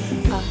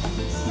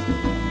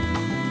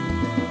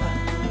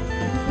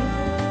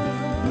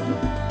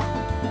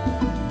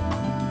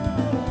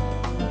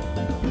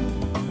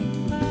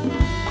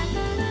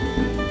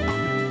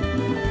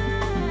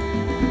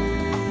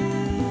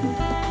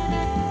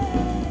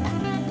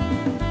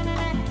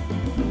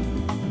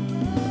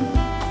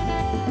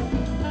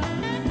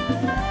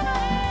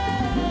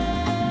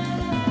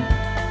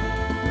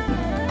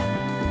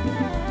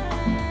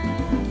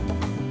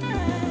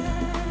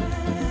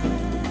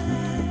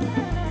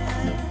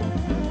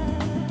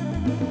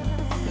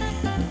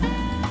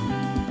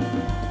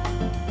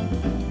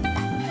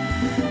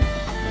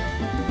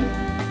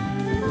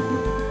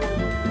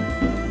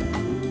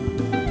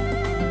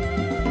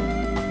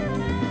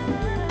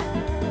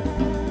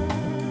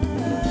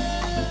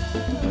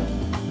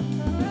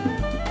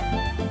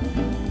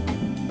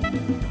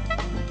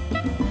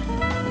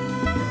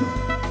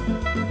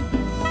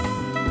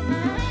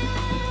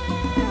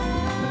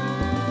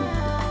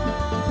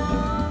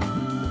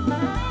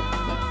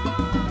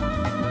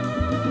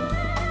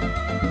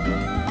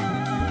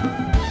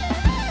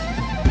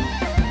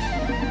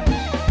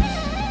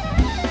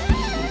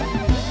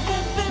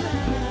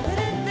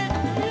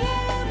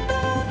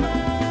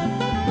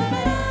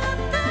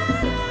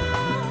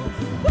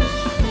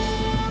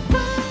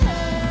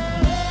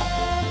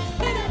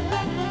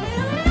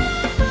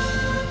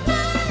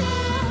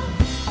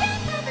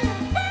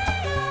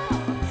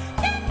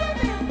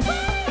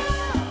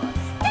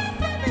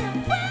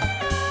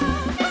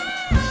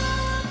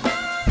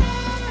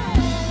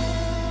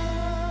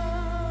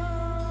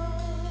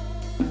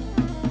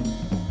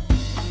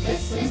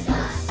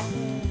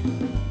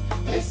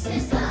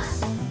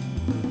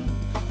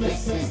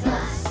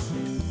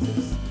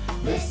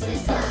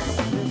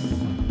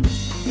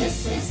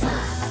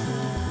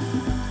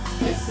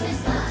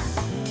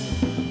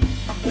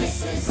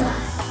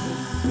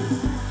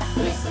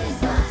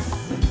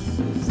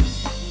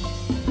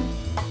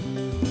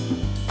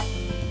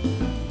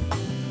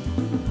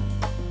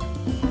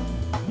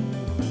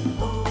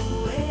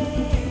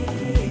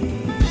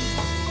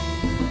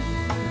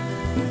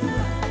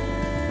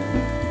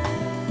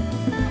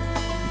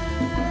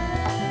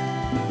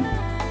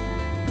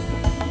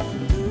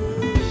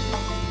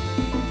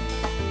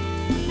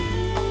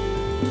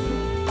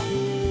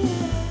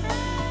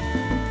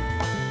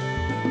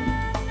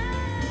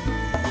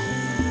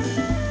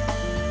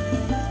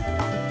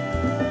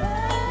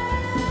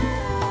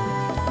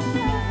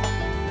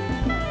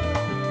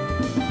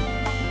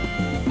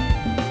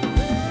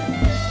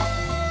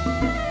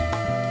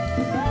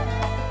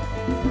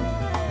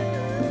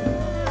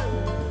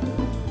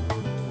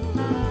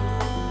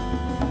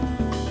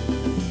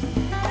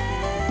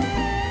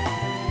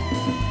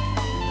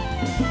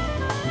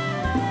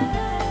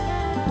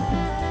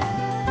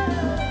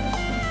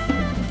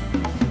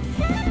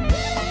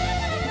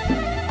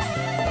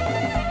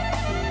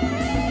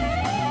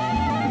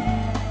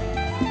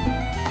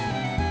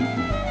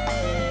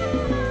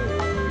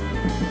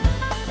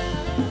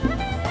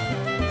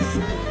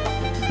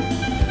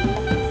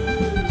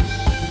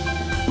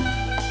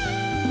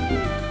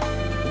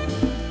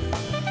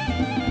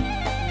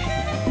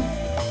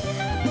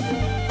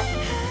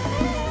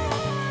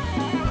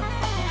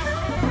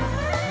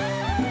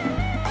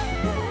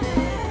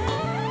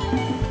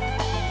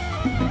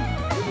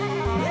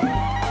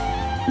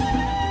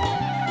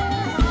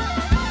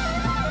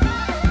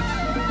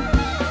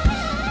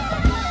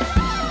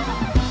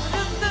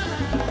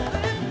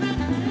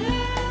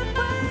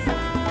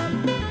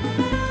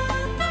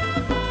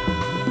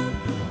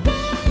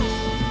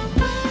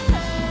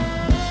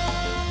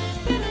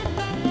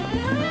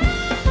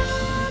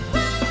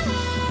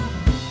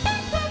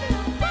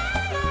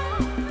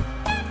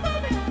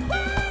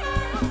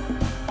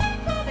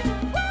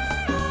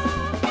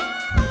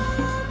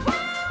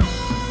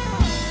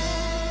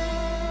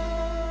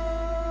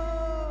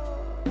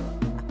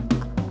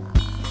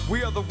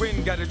 We are the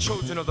wind-guided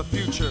children of the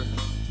future,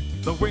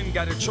 the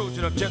wind-guided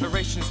children of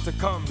generations to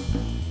come.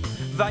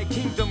 Thy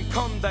kingdom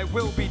come, thy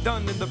will be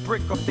done in the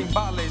brick of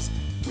timbales.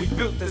 We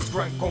built this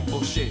grand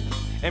combo shit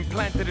and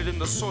planted it in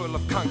the soil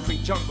of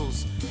concrete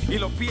jungles. Y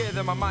los pies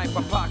de mamá y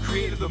papá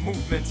created the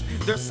movement.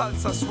 Their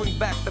salsa swing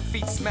back, the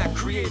feet smack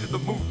created the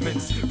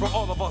movements for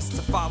all of us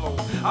to follow.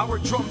 Our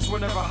drums were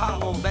never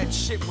hollow, that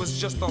shit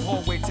was just the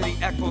hallway to the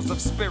echoes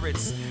of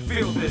spirits.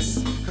 Feel this,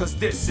 cause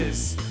this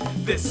is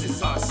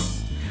us.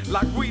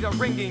 Like weed are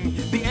ringing,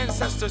 the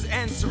ancestors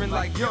answering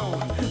like, yo,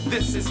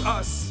 this is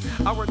us.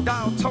 Our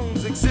dial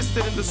tones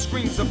existed in the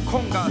screams of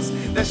congas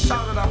that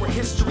shouted our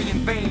history in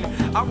vain.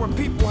 Our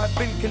people have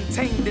been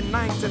contained in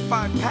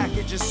 9-to-5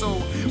 packages,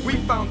 so we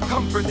found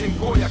comfort in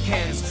Goya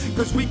cans.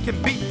 Cause we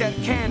can beat that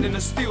can in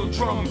a steel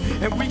drum,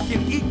 and we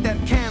can eat that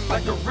can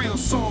like a real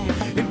song.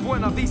 In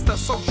Buena Vista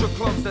social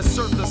clubs that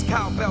served us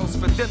cowbells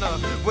for dinner,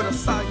 with a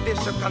side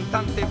dish of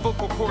cantante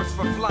vocal cords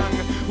for flang.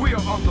 We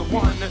are on the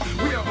one,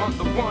 we are on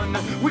the one.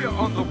 We are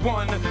on the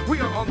one, we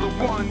are on the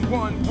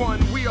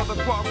one. We are the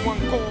guap, one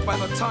goal by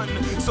the ton.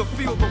 So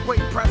feel the weight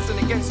pressing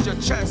against your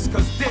chest.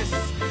 Cause this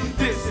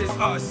is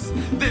us,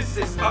 this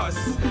is us,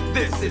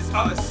 this is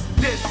us,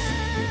 this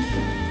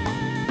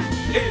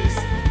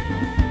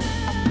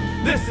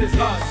is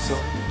us.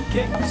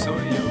 ¿Quién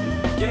soy yo?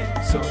 ¿Quién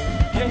soy?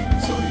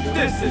 ¿Quién soy yo?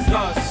 This is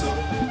us.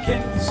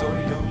 ¿Quién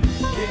soy yo?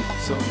 ¿Quién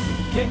soy?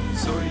 ¿Quién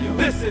soy yo?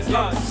 This is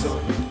us.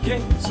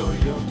 ¿Quién soy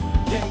yo?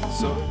 ¿Quién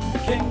soy?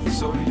 ¿Quién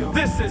soy yo?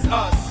 This is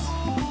us.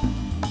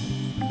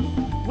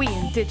 We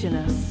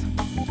indigenous,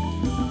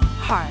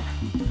 heart,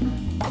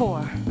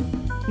 core,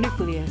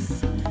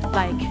 nucleus,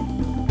 like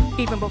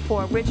even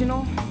before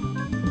original,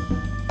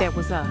 there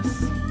was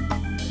us.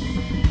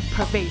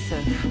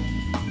 Pervasive,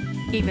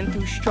 even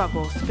through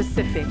struggle,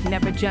 specific,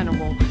 never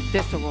general,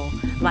 visceral,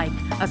 like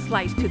a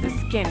slice to the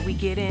skin. We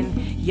get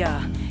in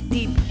ya,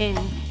 deep in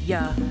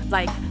ya,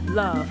 like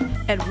love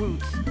and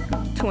roots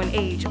to an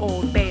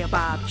age-old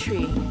baobab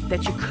tree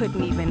that you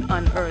couldn't even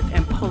unearth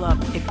and pull up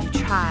if you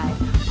tried.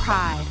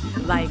 Pride,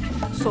 like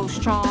so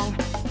strong,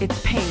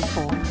 it's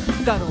painful,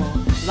 guttural,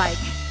 like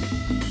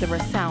the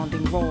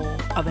resounding roll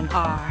of an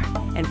R,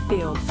 and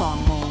field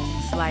song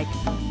moans, like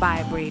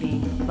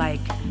vibrating,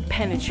 like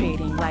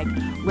penetrating, like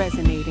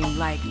resonating,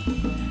 like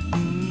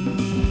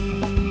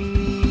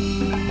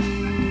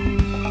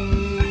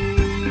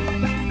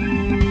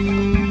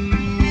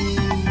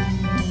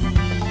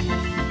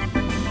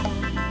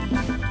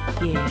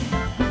yeah,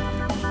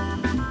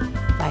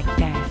 like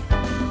that.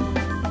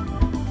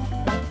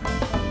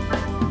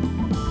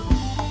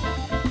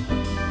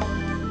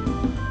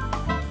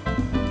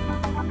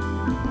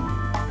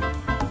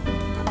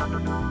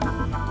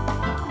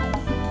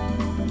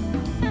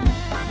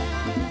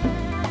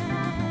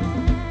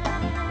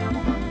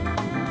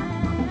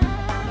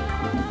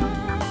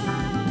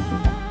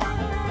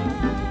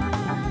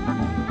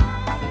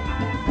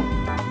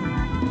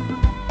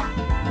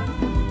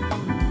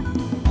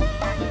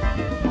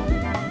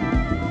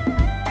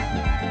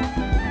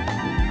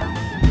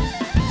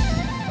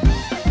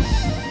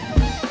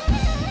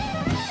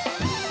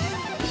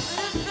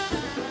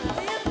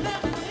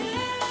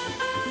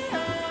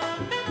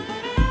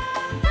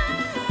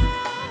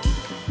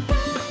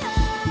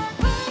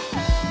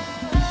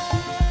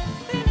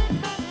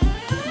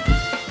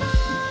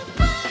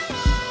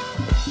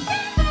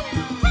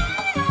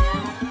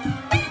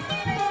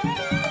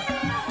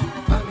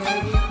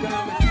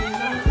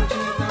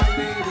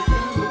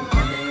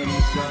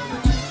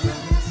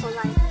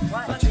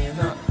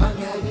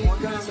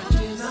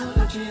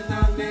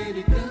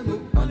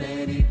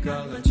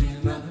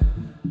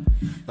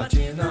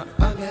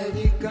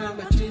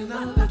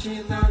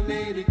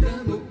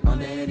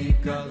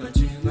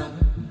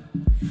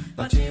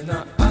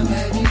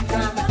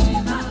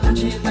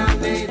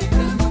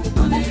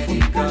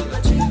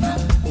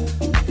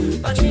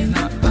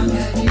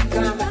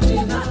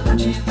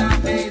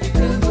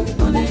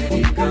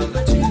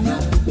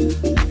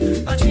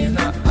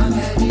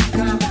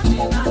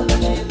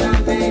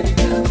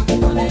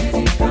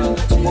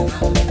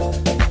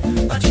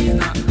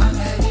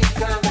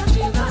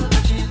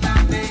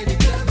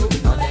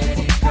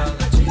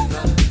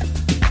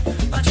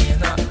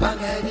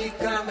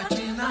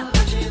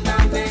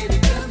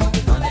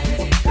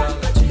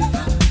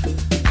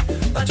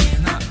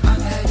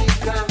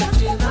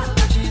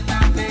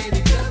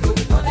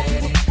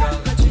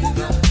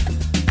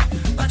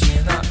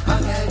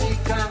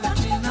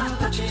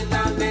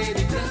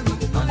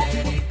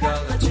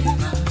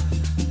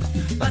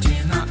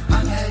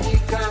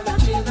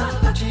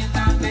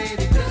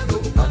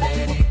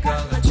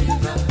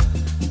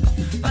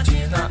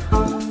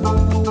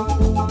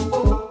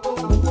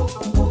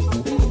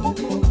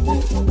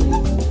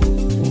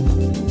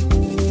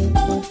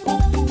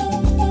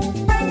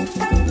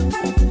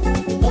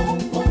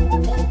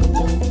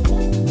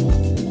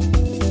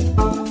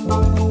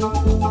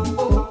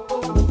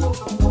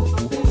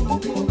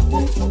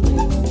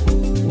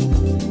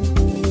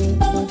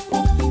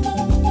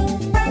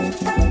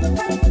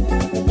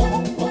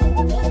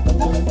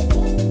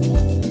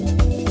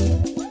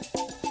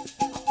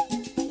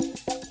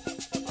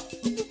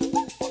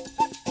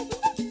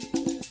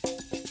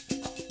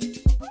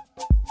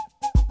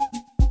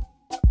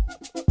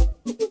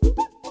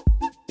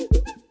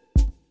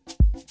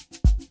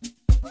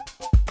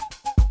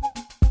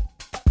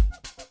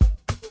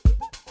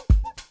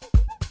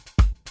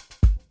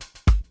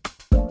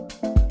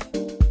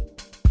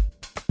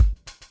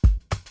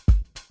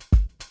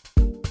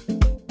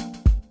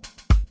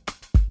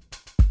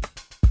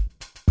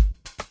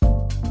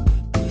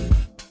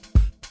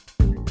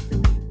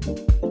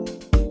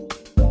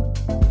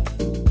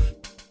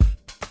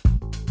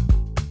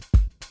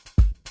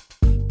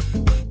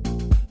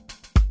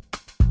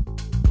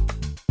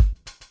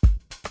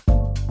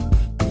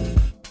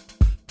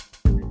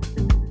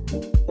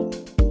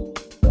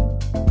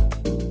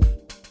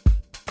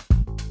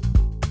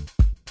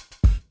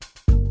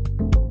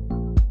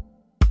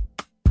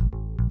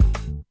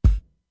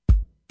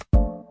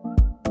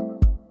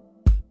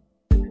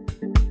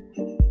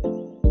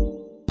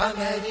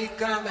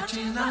 America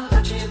Latina,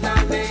 Latina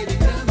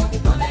Americano,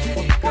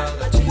 America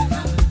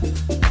Latina,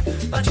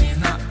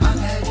 Latina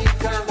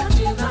America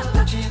Latina,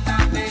 Latina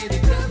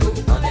Americano,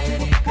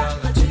 America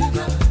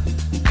Latina,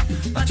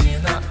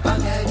 Latina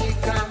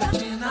America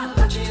Latina,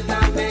 Latina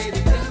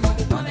Americano,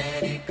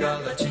 America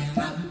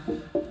Latina,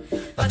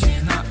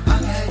 Latina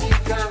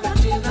America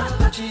Latina,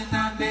 Latina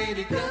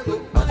Americano,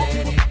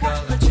 America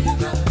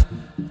Latina,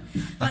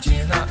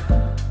 Latina.